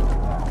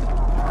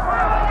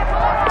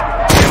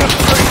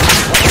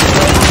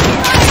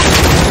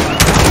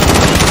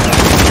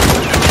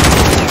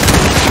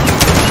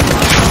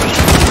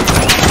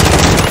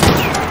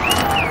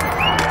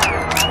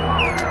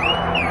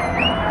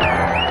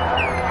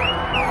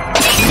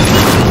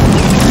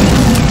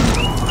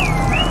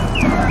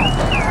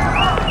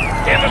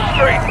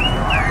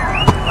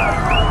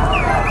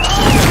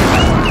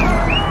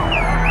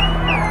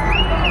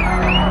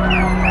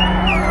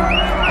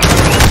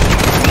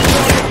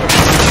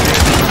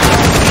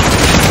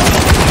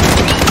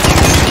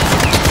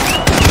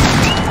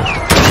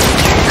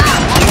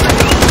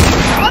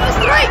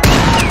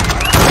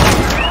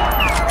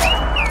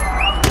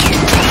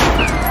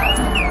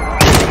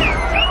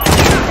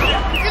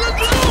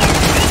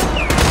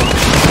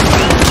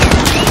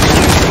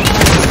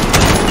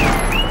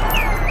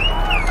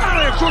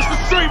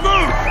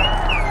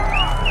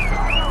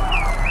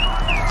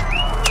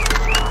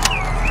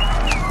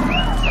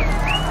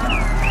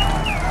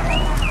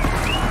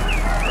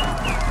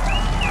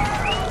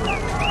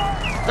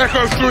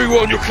 Echo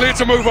 3-1, you're clear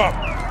to move up.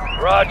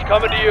 Raj,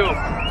 coming to you.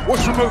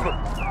 What's the movement?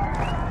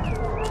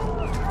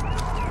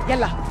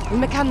 يلا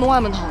المكان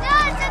مؤمن هون.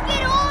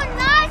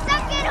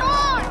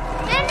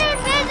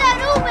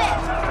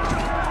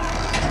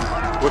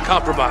 We're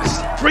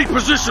compromised.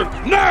 Reposition,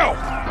 now!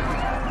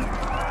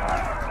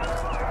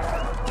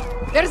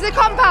 There's the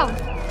compound!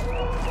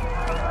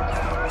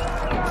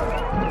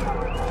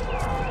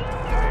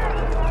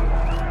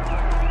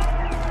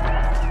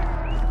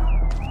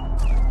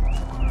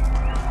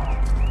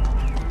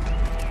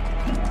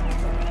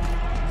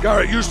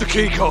 Garrett, use the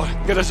key card.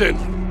 Get us in.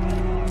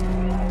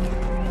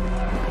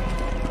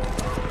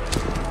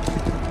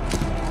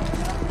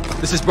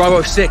 This is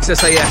Bravo 6,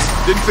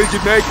 SAS. Didn't think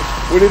you'd make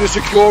it. We need a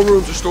secure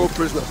room to store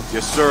prisoner.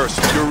 Yes, sir.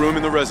 Secure room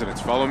in the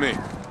residence. Follow me.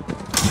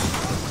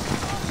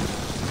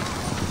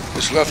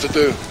 There's left to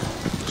do.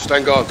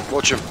 Stand guard.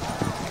 Watch him.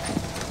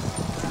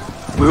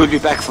 We will be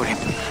back for him.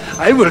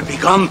 I will be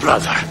gone,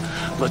 brother,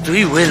 but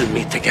we will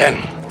meet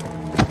again.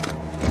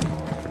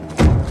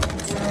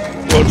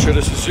 Roger,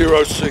 this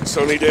is 06.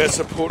 I need air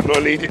support and I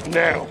need it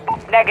now.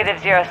 Negative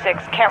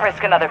 06. Can't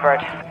risk another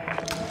bird.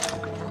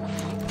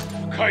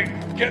 Okay,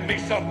 get me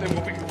something.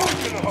 We'll be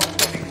fucking the whole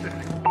bloody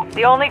city.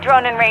 The only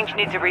drone in range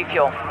needs a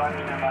refuel.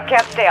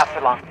 Can't stay up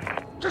for long.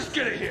 Just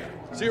get it here.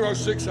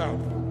 06 out.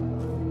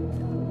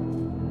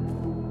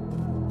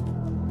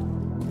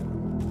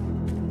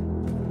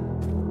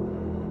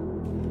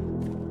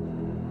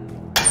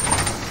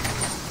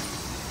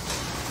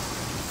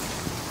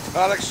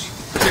 Alex,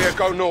 here,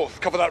 go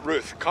north. Cover that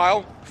roof.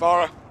 Kyle,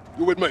 Farah,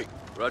 you with me?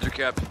 Roger,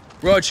 Captain.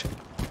 Rog.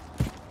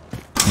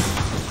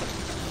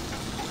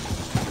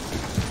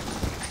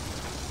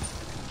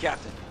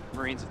 Captain,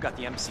 Marines have got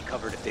the embassy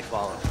covered if they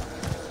follow.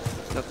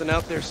 Nothing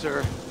out there,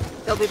 sir.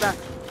 They'll be back.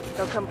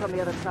 They'll come from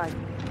the other side.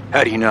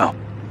 How do you know?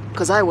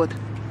 'Cause I would.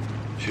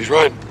 She's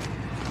right.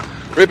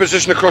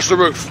 Reposition across the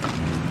roof.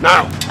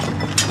 Now!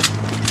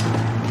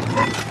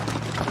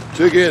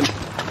 Dig in.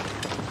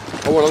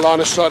 I want a line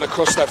of sight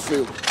across that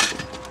field.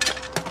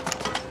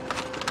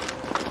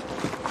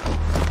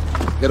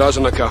 Get eyes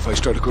on that cafe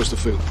straight across the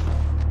field.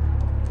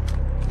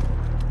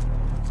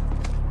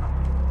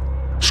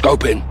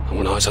 Scope in. I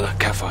want eyes on that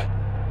cafe.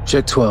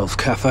 Check 12,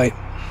 cafe.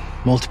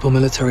 Multiple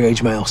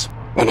military-age males.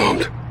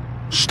 Unarmed.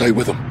 Stay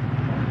with them.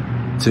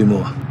 2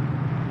 more.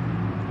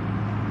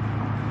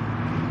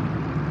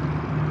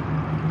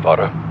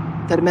 Potter.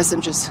 They're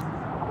messengers.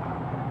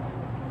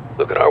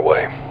 Looking our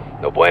way.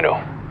 No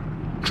bueno.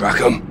 Track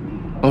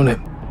them. On it.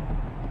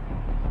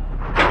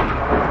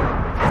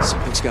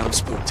 Something's got him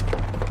spooked.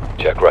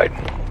 Check right.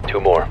 2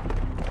 more.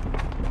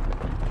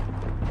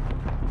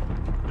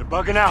 They're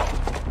bugging out.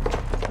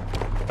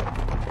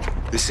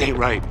 This ain't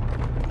right.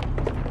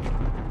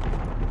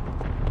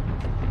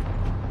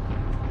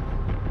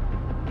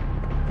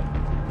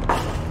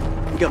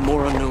 We got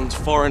more unknowns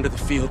far into the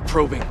field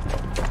probing.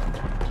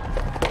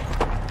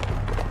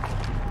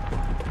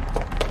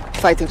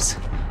 Fighters.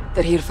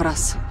 They're here for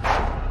us.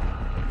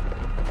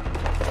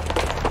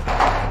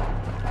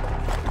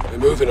 They're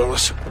moving on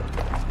us.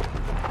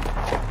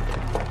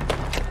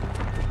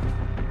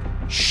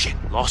 Shit,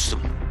 lost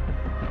them.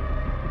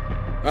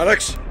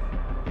 Alex?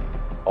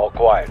 All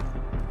quiet.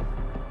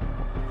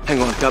 Hang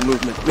on, got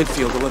movement.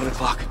 Midfield, 11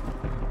 o'clock.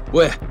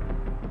 Where?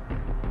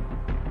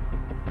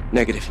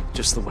 Negative,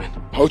 just the wind.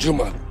 Hold your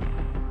mouth.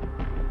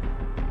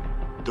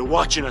 They're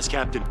watching us,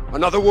 Captain.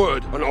 Another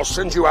word, and I'll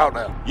send you out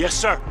there. Yes,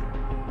 sir.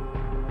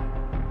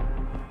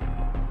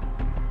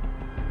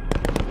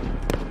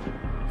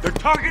 They're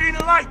targeting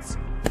the lights!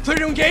 Clear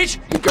to engage?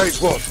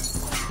 Engage what?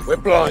 We're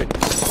blind.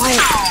 Quiet.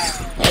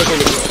 Eyes on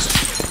the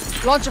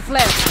glass. Launch a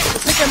flare.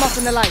 Pick them up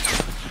in the light.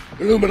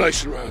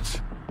 Illumination rounds.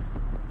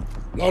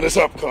 Light us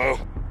up, Kyle.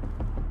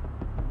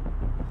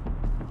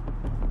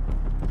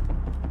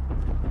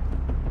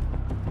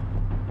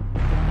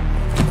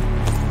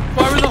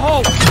 Fire in the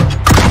hole!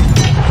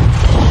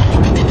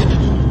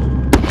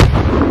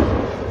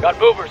 Got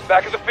movers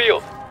back in the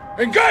field.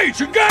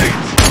 Engage! Engage!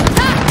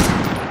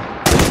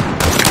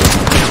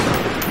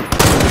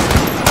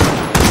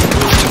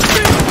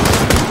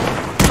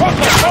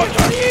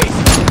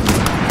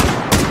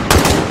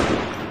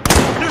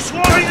 They're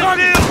swarming the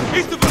field!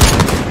 East of us!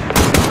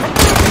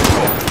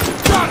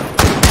 Got him!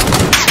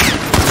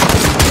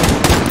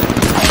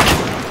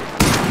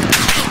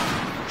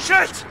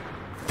 Shit!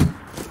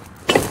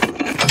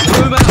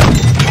 Move out!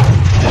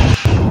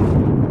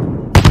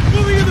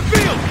 Moving in the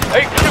field!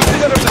 8 troops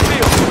center of the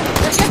field.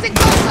 They're getting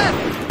closer!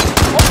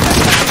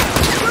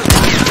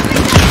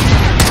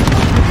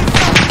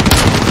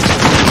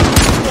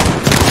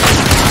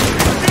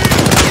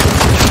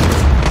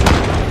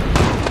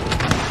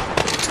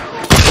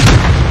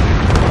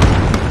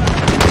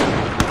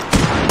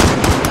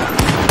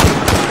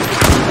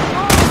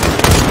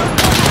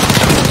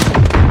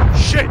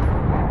 Shit!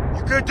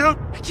 You good, dude?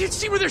 I can't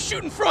see where they're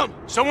shooting from!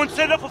 Someone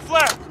set up a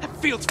flare! That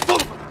field's full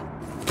of them!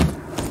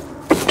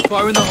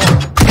 Fire in the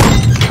hole!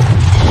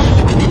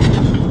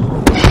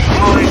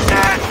 Holy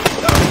shit!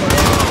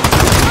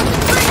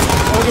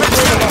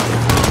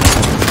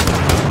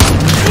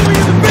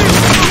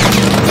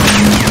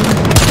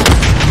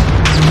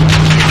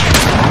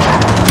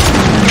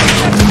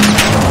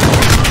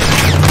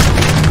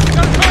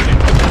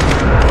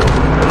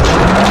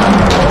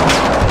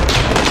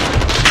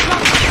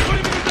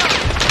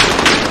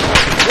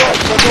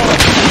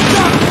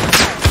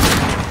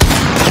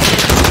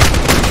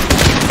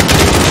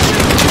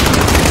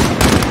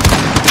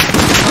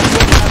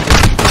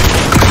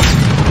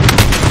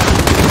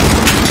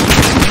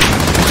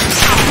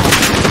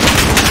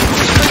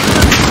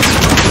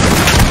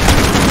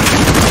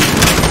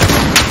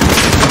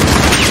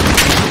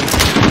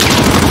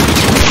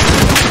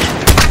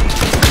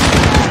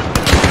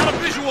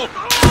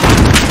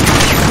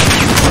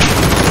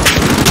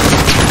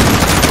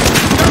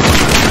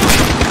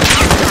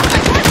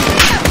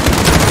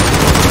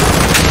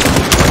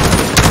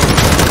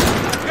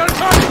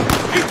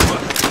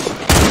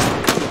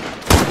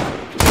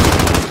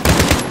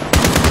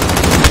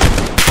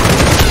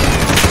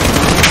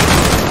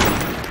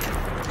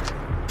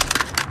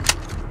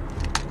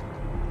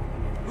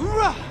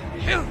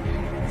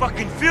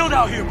 Fucking field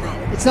out here, bro.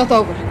 It's not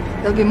over.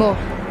 There'll be more.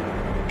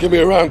 Give me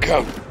a round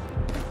count.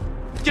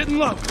 Getting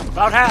low.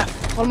 About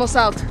half. Almost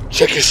out.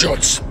 Check your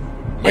shots.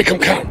 Make them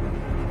count.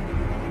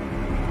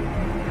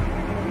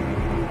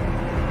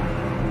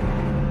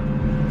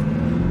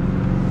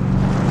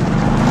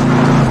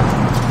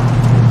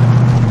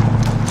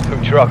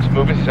 Two trucks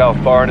moving south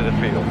far into the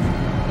field.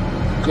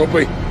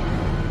 Copy.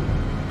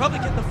 Probably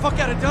getting the fuck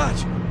out of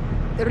Dodge.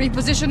 They're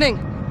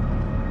repositioning.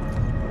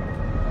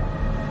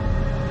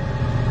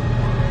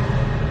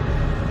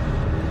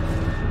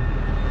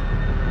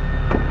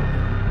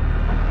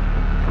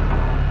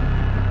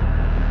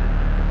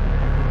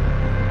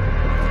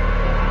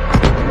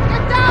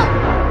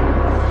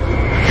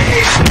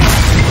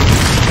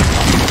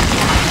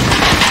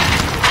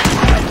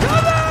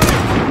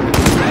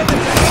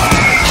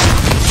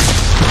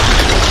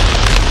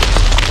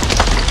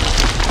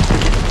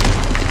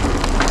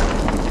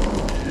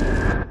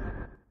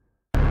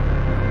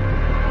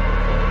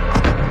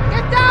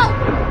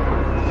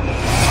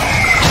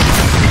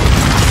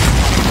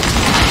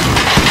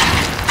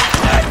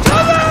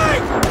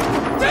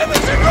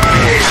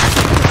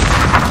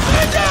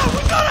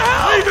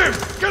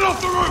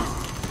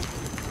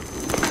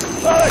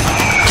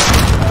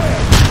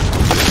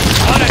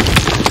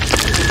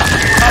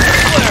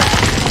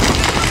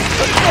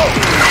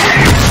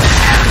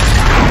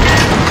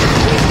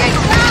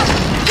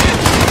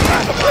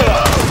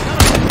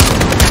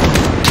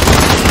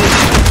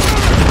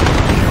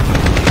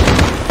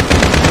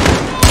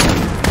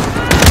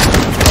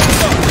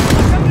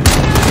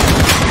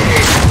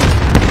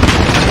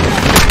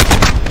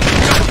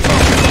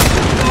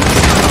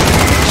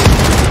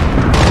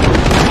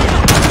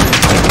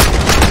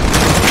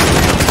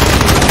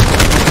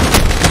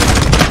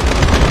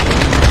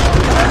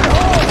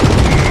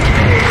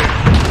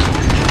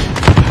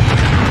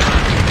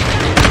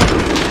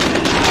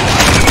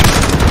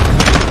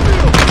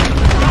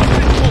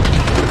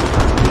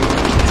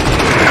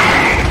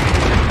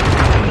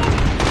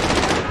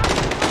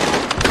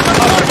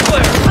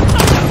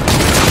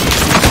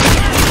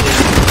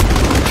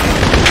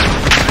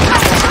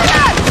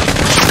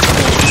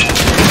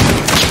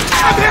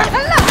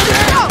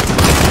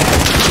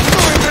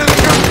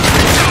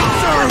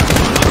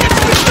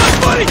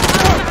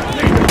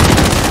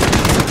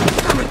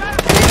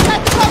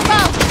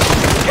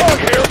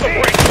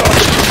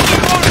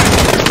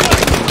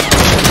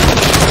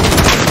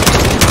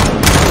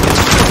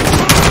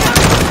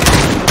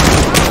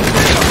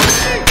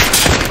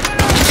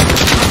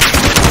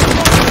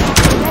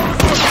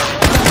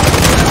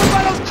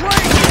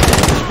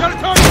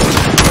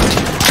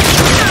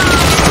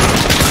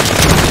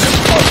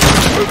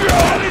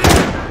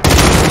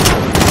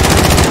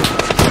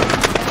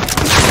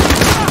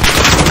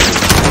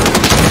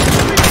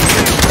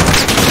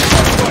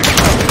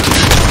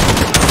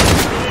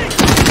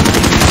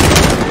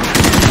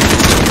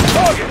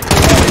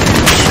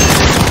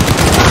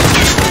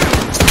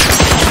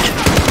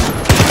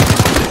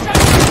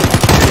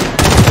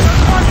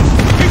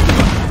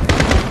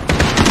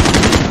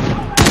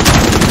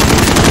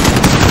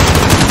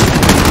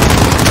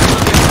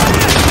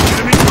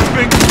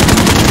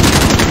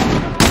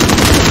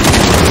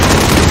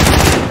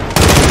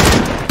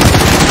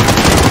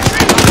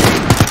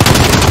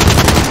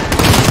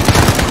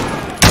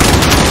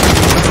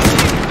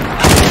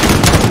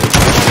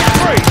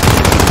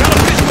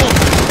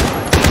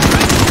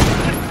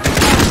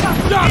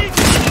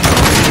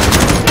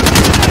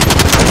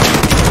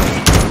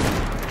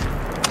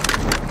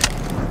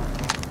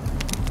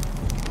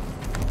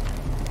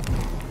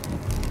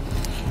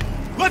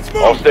 Let's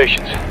move! All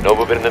stations.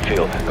 Nova been in the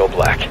field. Go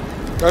black.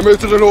 I move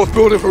to the north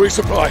building for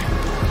resupply.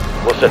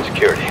 We'll set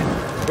security.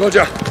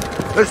 Roger.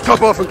 Let's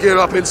top off and gear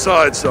up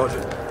inside,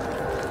 Sergeant.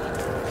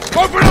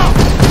 Open up!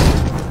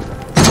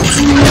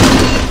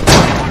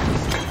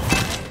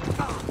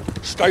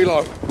 Stay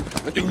low,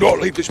 and do not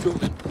leave this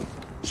building.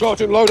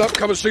 Sergeant, load up,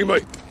 come and see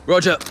me.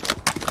 Roger.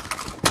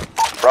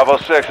 Bravo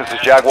 6, this is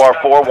Jaguar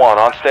 4-1.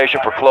 On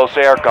station for close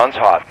air, guns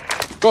hot.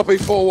 Copy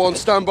 4-1,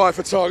 stand by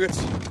for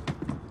targets.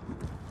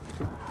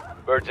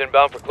 Birds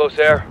inbound for close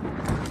air.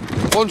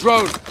 On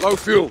drone, low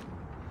fuel.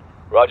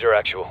 Roger,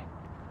 actual.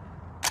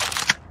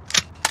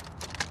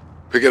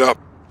 Pick it up.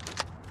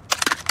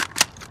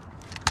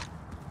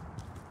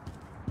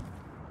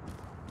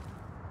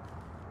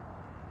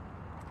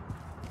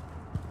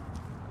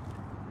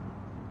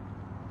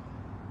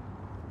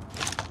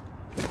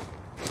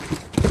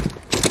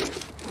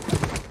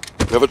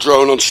 We have a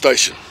drone on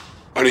station.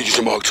 I need you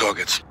to mark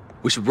targets.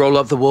 We should roll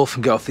up the wolf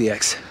and get off the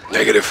X.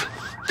 Negative.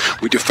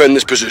 We defend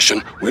this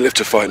position, we live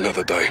to fight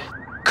another day.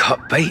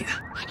 Cut bait?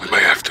 We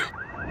may have to.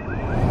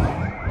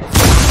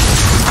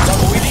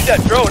 We need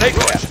that drone, hey,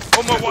 Cap.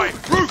 On my way!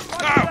 Roof,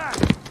 now!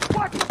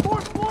 Watch the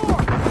fourth floor!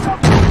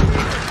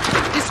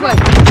 This way.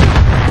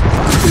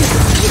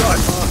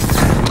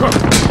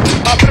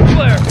 Hop in a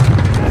flare.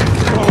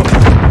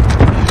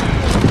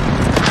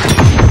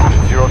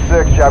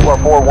 06, Jaguar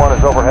 4-1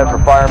 is overhead for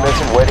fire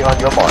mission, waiting on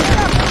your mark.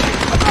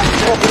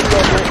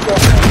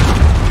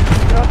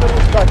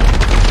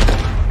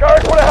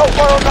 Guys, put a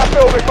hellfire on that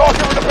building! Lock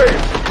him in the base!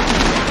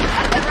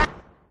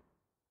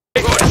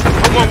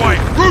 On my way!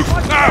 Roof,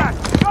 now!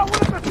 Got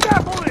one of the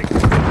scaffolding!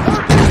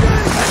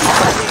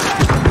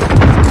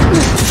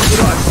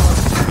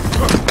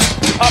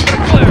 Hop in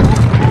a flare.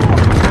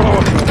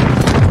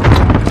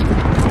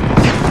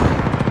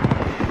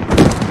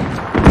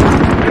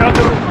 Get out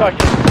the roof,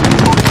 Sergeant.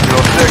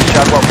 06,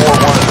 Jaguar 4-1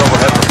 is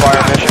overhead for fire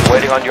mission,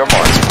 waiting on your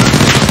mark.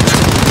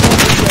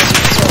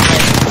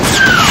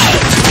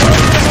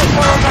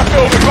 Fire on that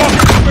building! Lock him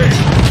in the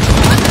base!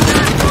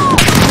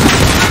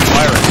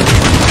 Firing.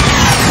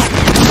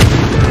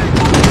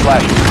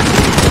 Flash.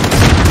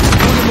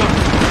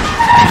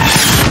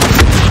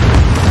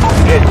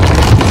 Hit.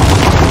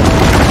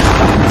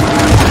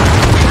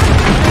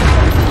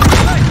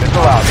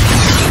 Missile out.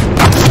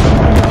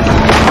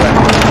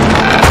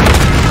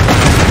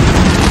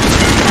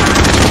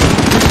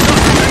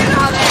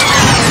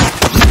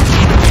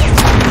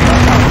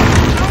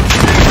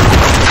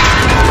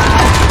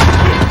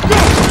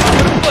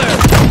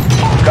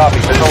 Copy,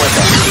 missile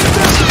impact.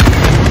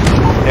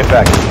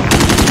 Impact.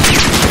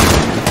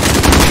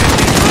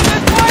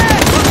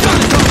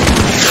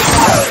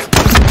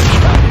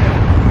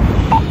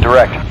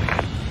 Direct.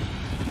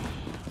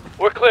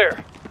 We're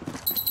clear.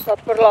 Not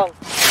for long.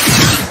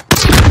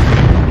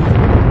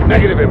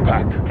 Negative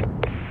impact.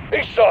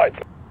 East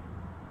side.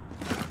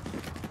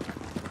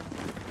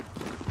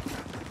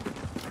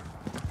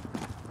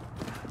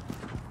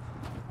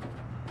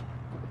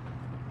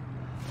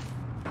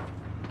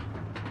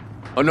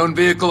 Unknown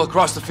vehicle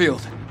across the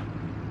field.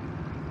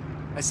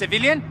 A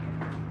civilian?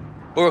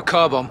 Or a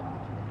car bomb.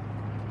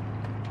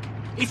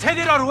 He's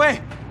headed our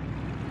way.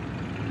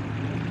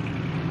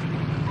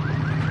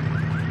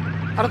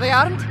 Are they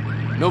armed?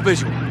 No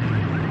visual.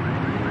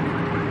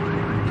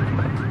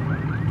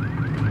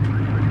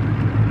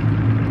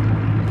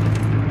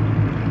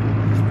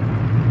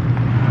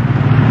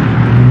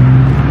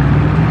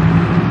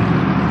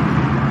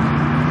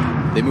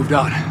 They moved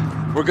on.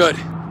 We're good.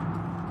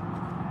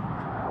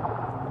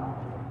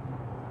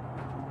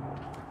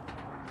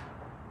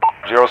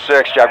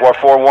 06, Jaguar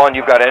 4-1,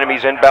 you've got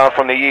enemies inbound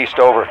from the east,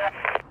 over.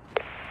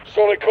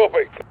 Solid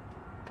copy.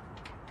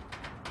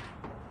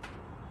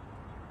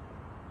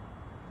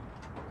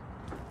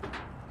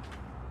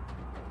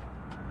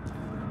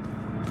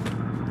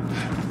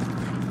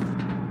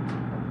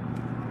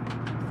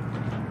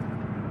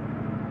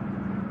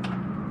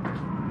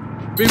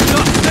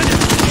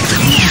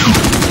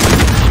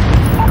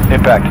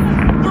 Impact.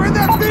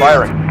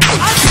 Firing.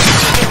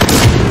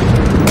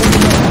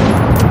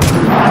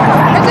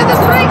 Into the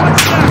street!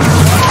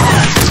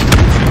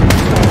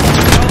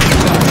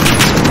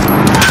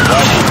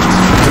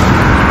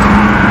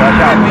 Flash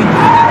out.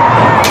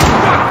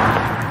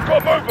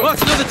 Got movement!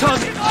 Lost another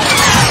target!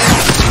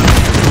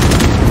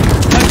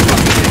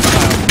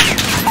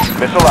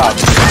 Missile out.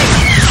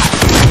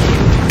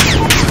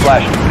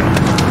 Flash.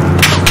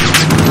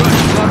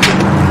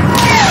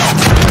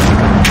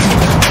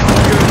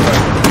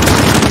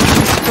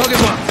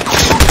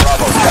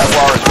 Bravo,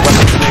 Jaguar is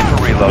weapons safe for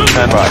reload.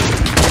 Stand by.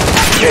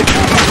 Hit.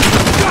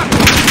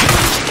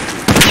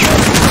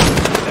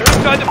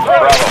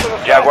 Bravo,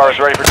 Jaguar is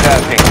ready for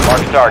tasking. Mark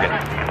the target.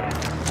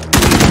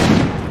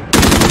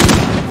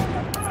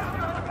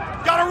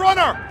 Got a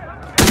runner!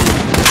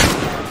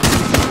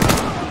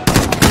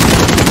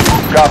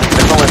 Copy,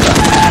 missile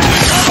inbound.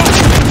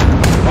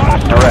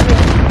 Direct.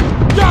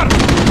 Got him!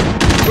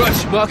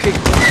 Rush, marking.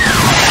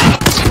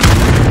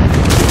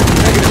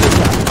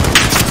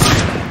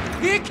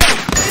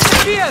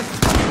 Here!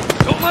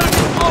 Don't let him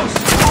get close!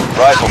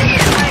 Rifle.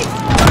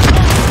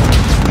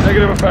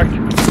 Negative effect.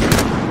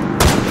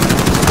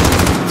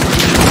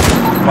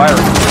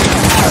 Firing.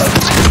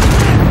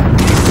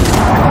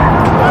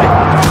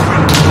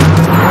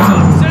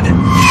 Send it!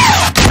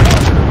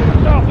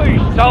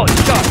 Southeast, solid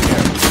shot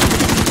here.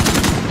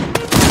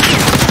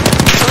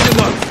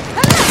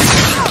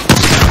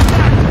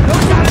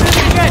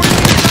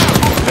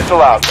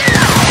 Missile out.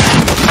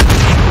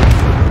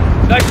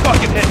 Nice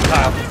fucking hit,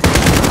 Kyle.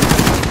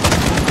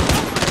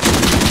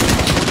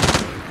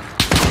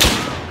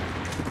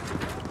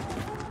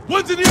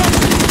 One's in the open!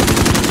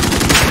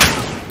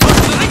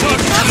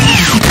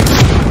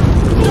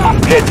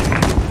 Hit.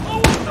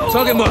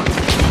 Target mark.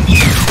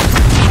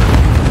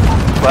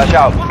 Flash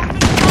out.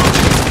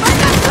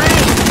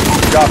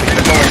 Copy.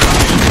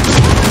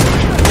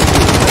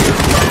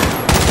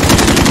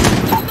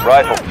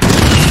 Rifle.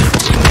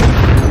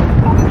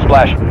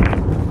 Splash.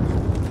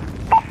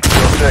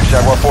 06,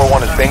 Jaguar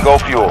 4-1 is bingo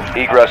fuel.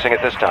 Egressing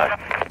at this time.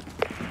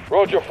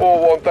 Roger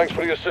 4-1, thanks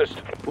for the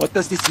assist. What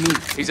does this mean?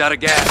 He's out of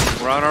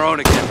gas. We're on our own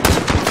again.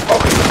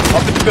 Okay,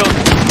 up in the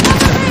building.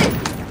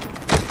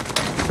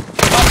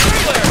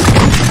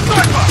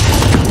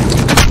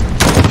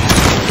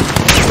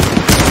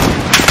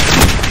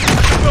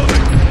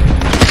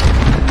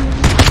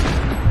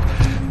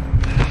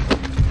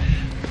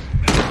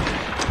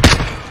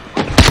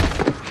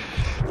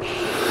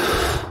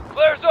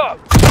 Flares up!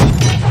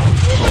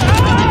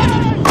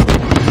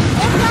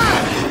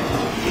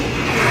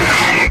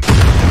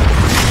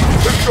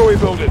 Two-story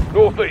building,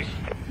 northeast.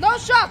 No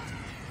shot!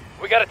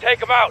 We gotta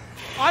take him out.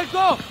 I'll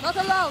go! Not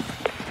allowed!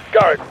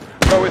 Garrett,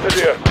 go with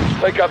Adir.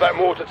 Take out that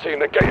mortar team,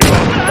 then get your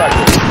back.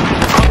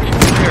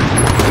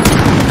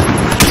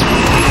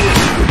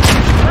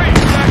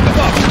 Back them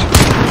up.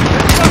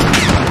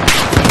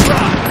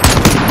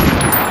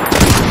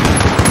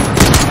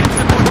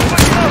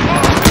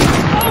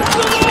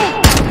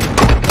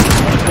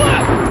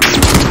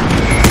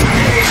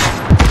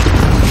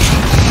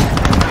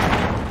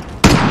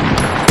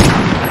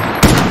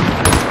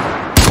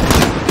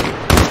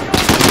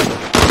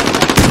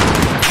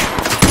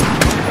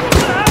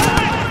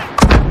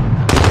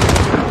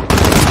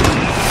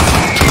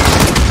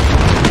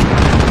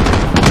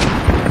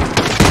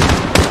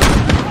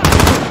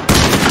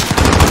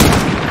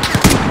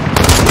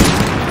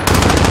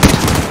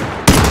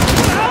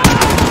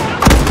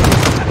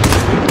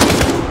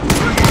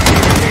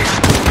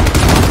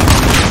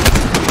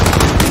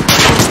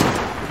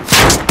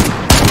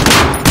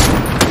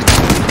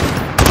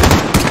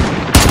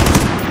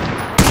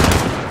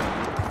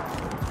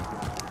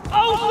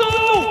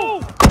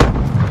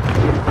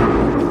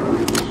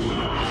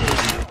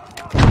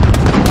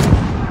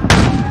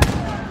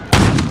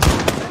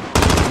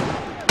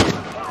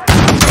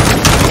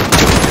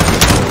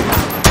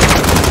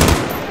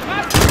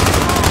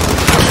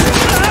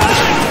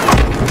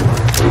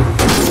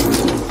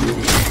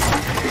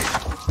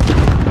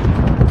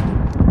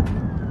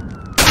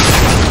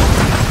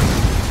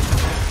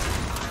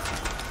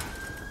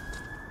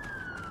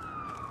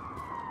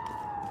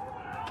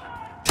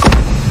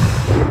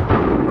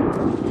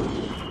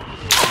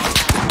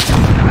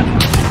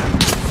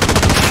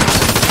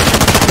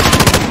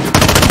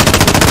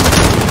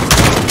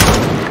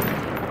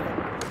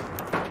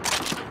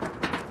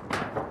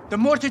 The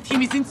mortar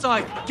team is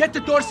inside. Get the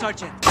door,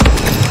 Sergeant.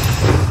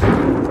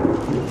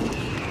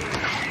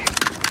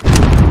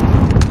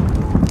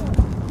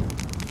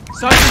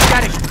 Sergeant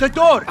Garrick, the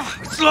door!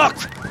 It's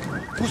locked!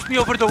 Push me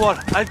over the wall.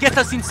 I'll get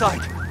us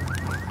inside.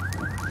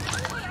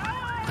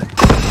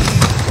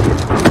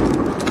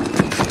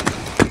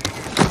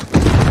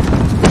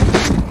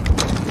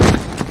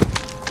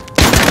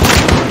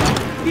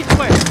 This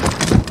way!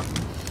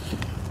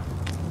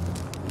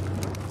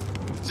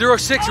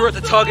 06, we're at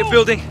the target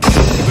building.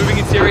 Moving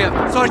interior.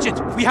 Sergeant,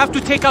 we have to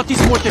take out this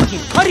mortar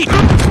team. Hurry!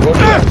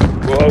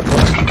 We'll open.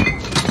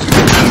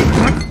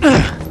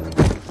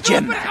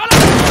 Jim!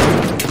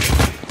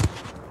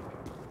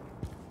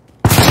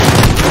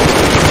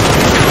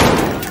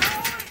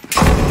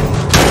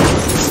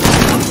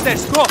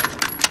 Upstairs, go!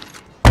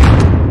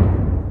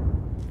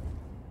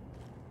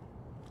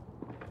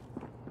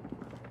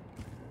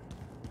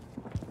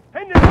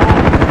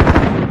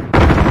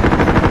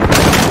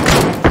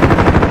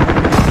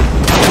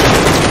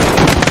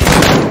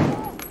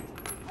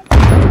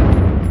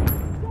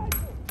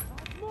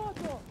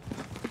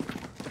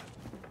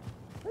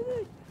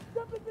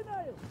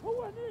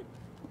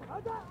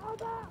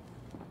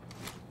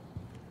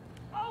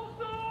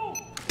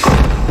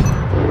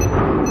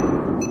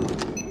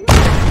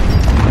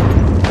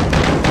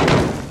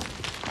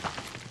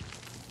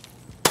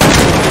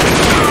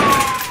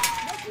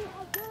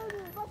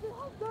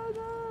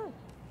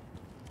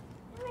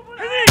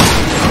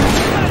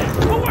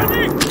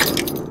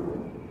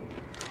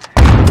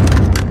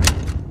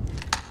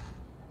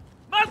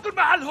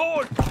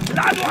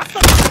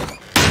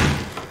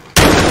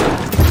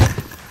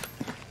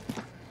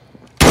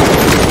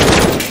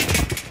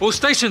 All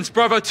stations,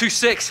 Bravo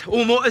 2-6.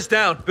 All mortars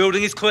down.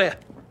 Building is clear.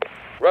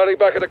 Rally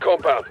back at the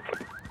compound.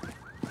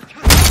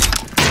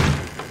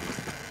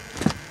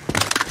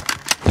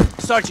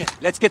 Sergeant,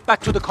 let's get back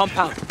to the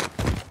compound.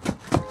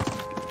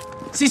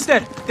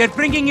 Sister, they're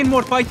bringing in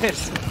more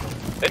fighters.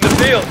 In the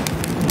field.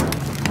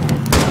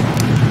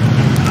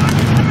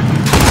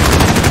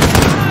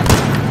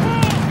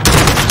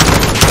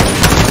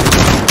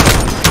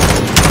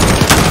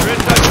 We're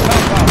inside the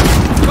compound.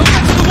 Go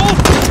back to the wall!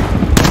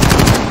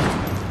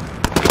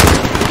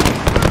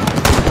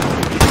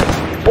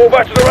 Fall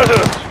back to the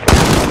residence.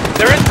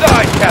 They're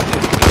inside,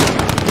 Captain.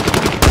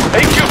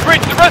 HQ,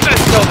 breach the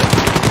residence building.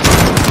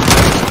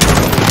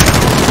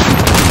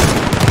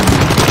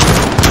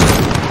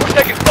 We're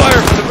taking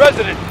fire from the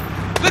residence.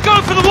 They're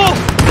going for the wall!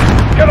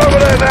 Get over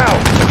there now.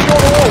 Secure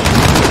the wall.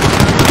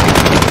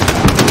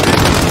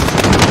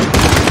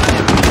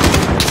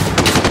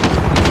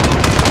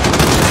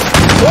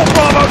 All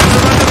Bravo to the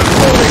residence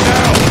building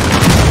now.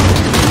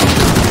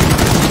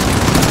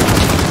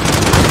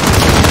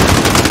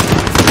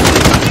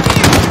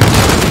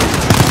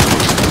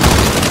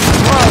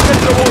 Get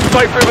to the wall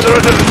safely with the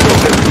residence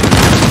building.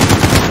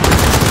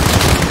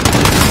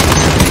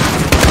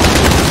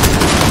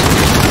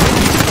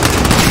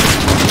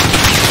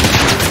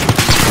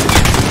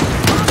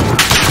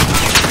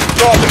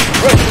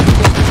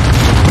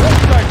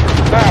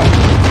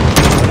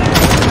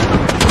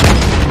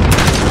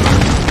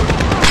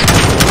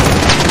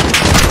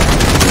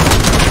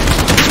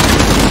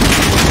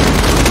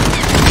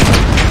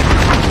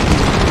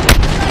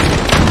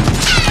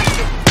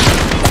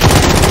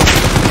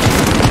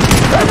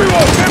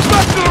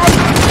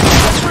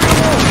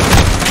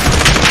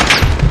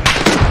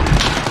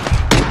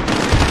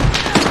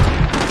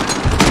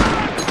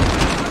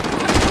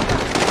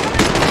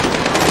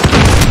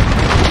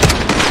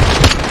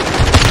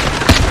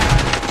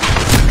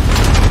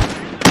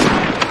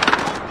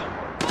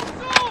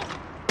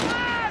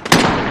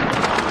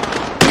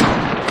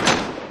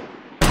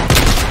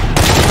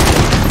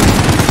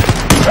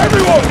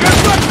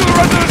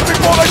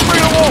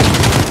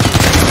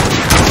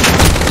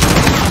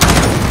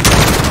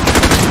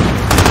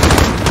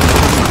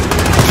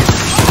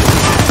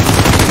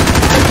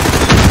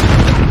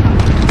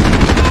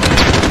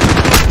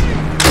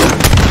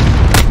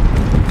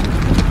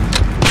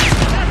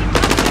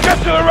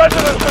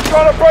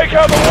 Break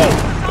out the wall!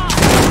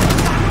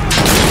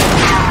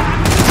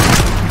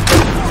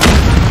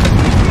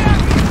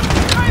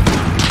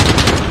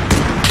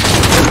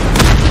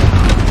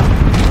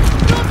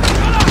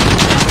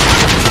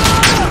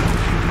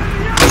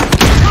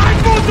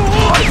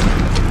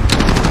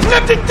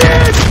 Left it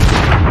dead!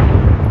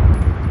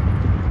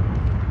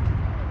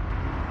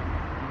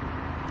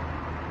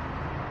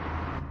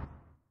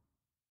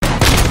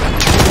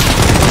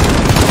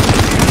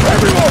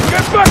 Everyone,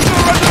 get back to the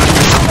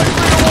residence!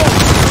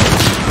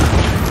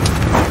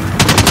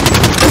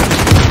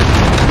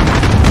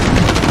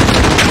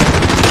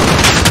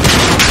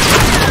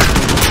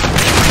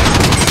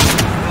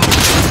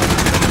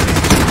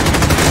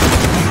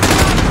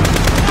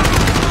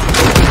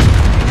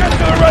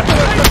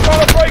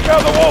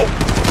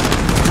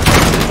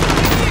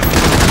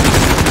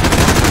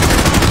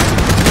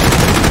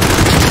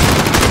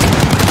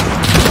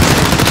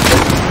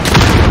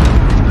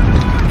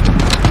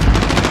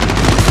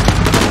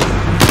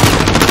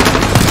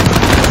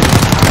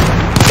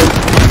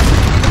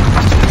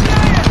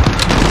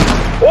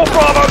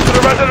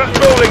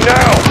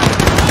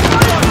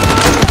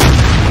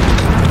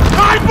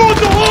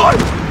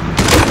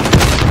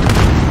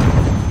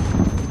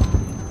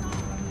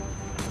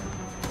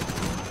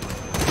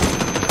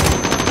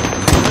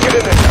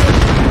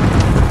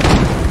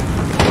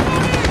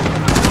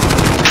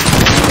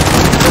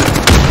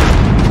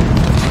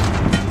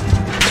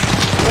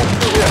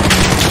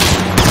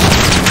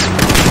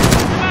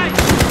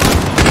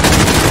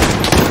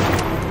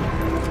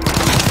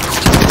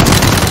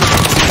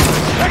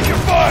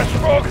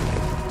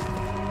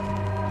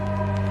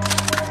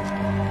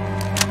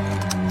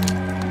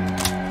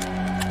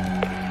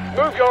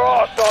 Move your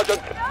ass,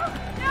 Sergeant!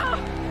 No!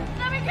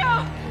 Let me go!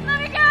 Let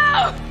me go!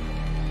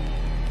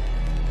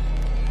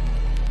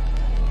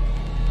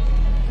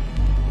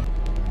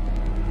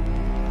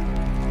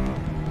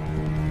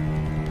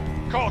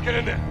 Carl, get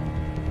in there!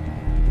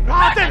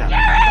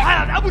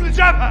 تعال ابو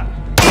الجبهه.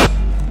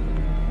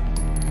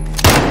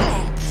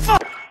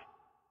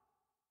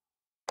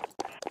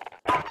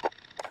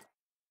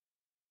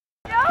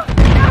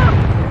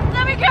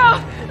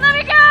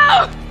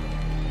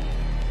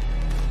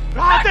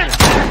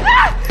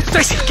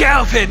 Stacy, get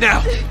out of here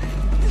now!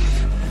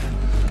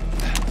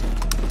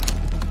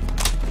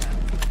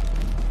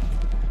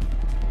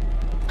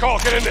 Carl,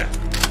 get in there!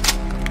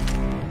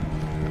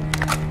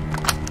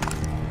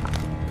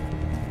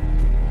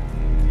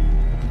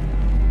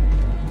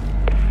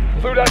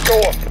 Through that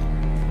door!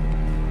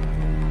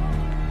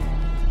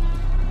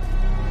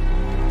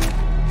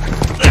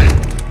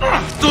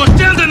 Door's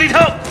down, I need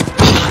help!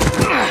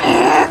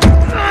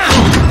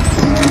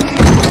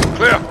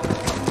 Clear!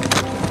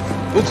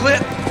 All clear?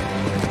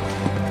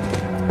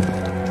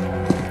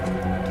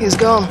 He's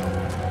gone.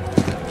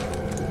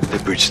 They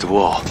breached the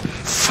wall.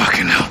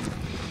 Fucking hell.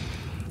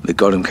 They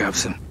got him,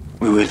 Captain.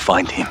 We will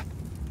find him.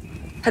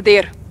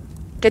 Hadir,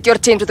 Get your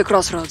team to the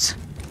crossroads.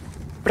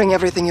 Bring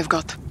everything you've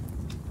got.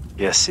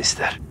 Yes,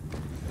 sister.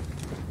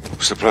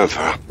 What's the plan,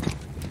 Farah?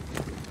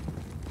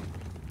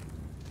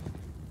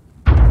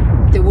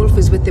 The wolf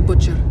is with the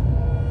butcher.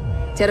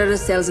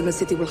 Terrorist cells in the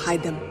city will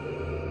hide them.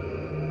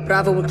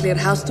 Bravo will clear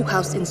house to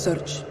house in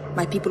search.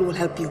 My people will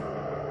help you.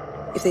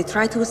 If they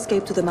try to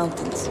escape to the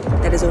mountains,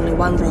 there is only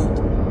one road.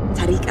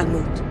 Tariq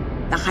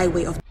al-Maut, the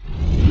highway of...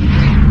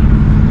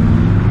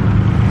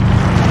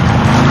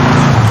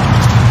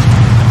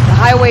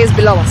 The highway is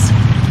below us.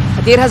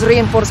 Adir has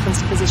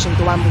reinforcements in position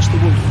to ambush the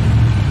wolf.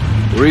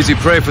 We're easy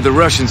prey for the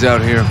Russians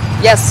out here.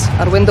 Yes,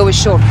 our window is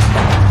short.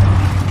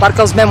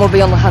 Barkov's men will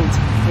be on the hunt.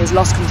 He has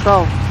lost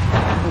control.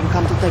 We will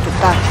come to take it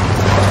back.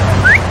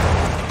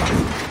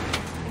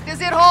 It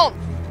is your home!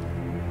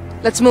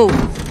 Let's move.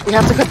 We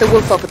have to cut the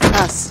wolf off at the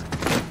pass.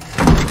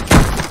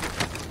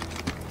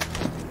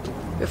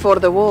 Before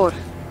the war,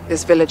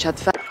 this village had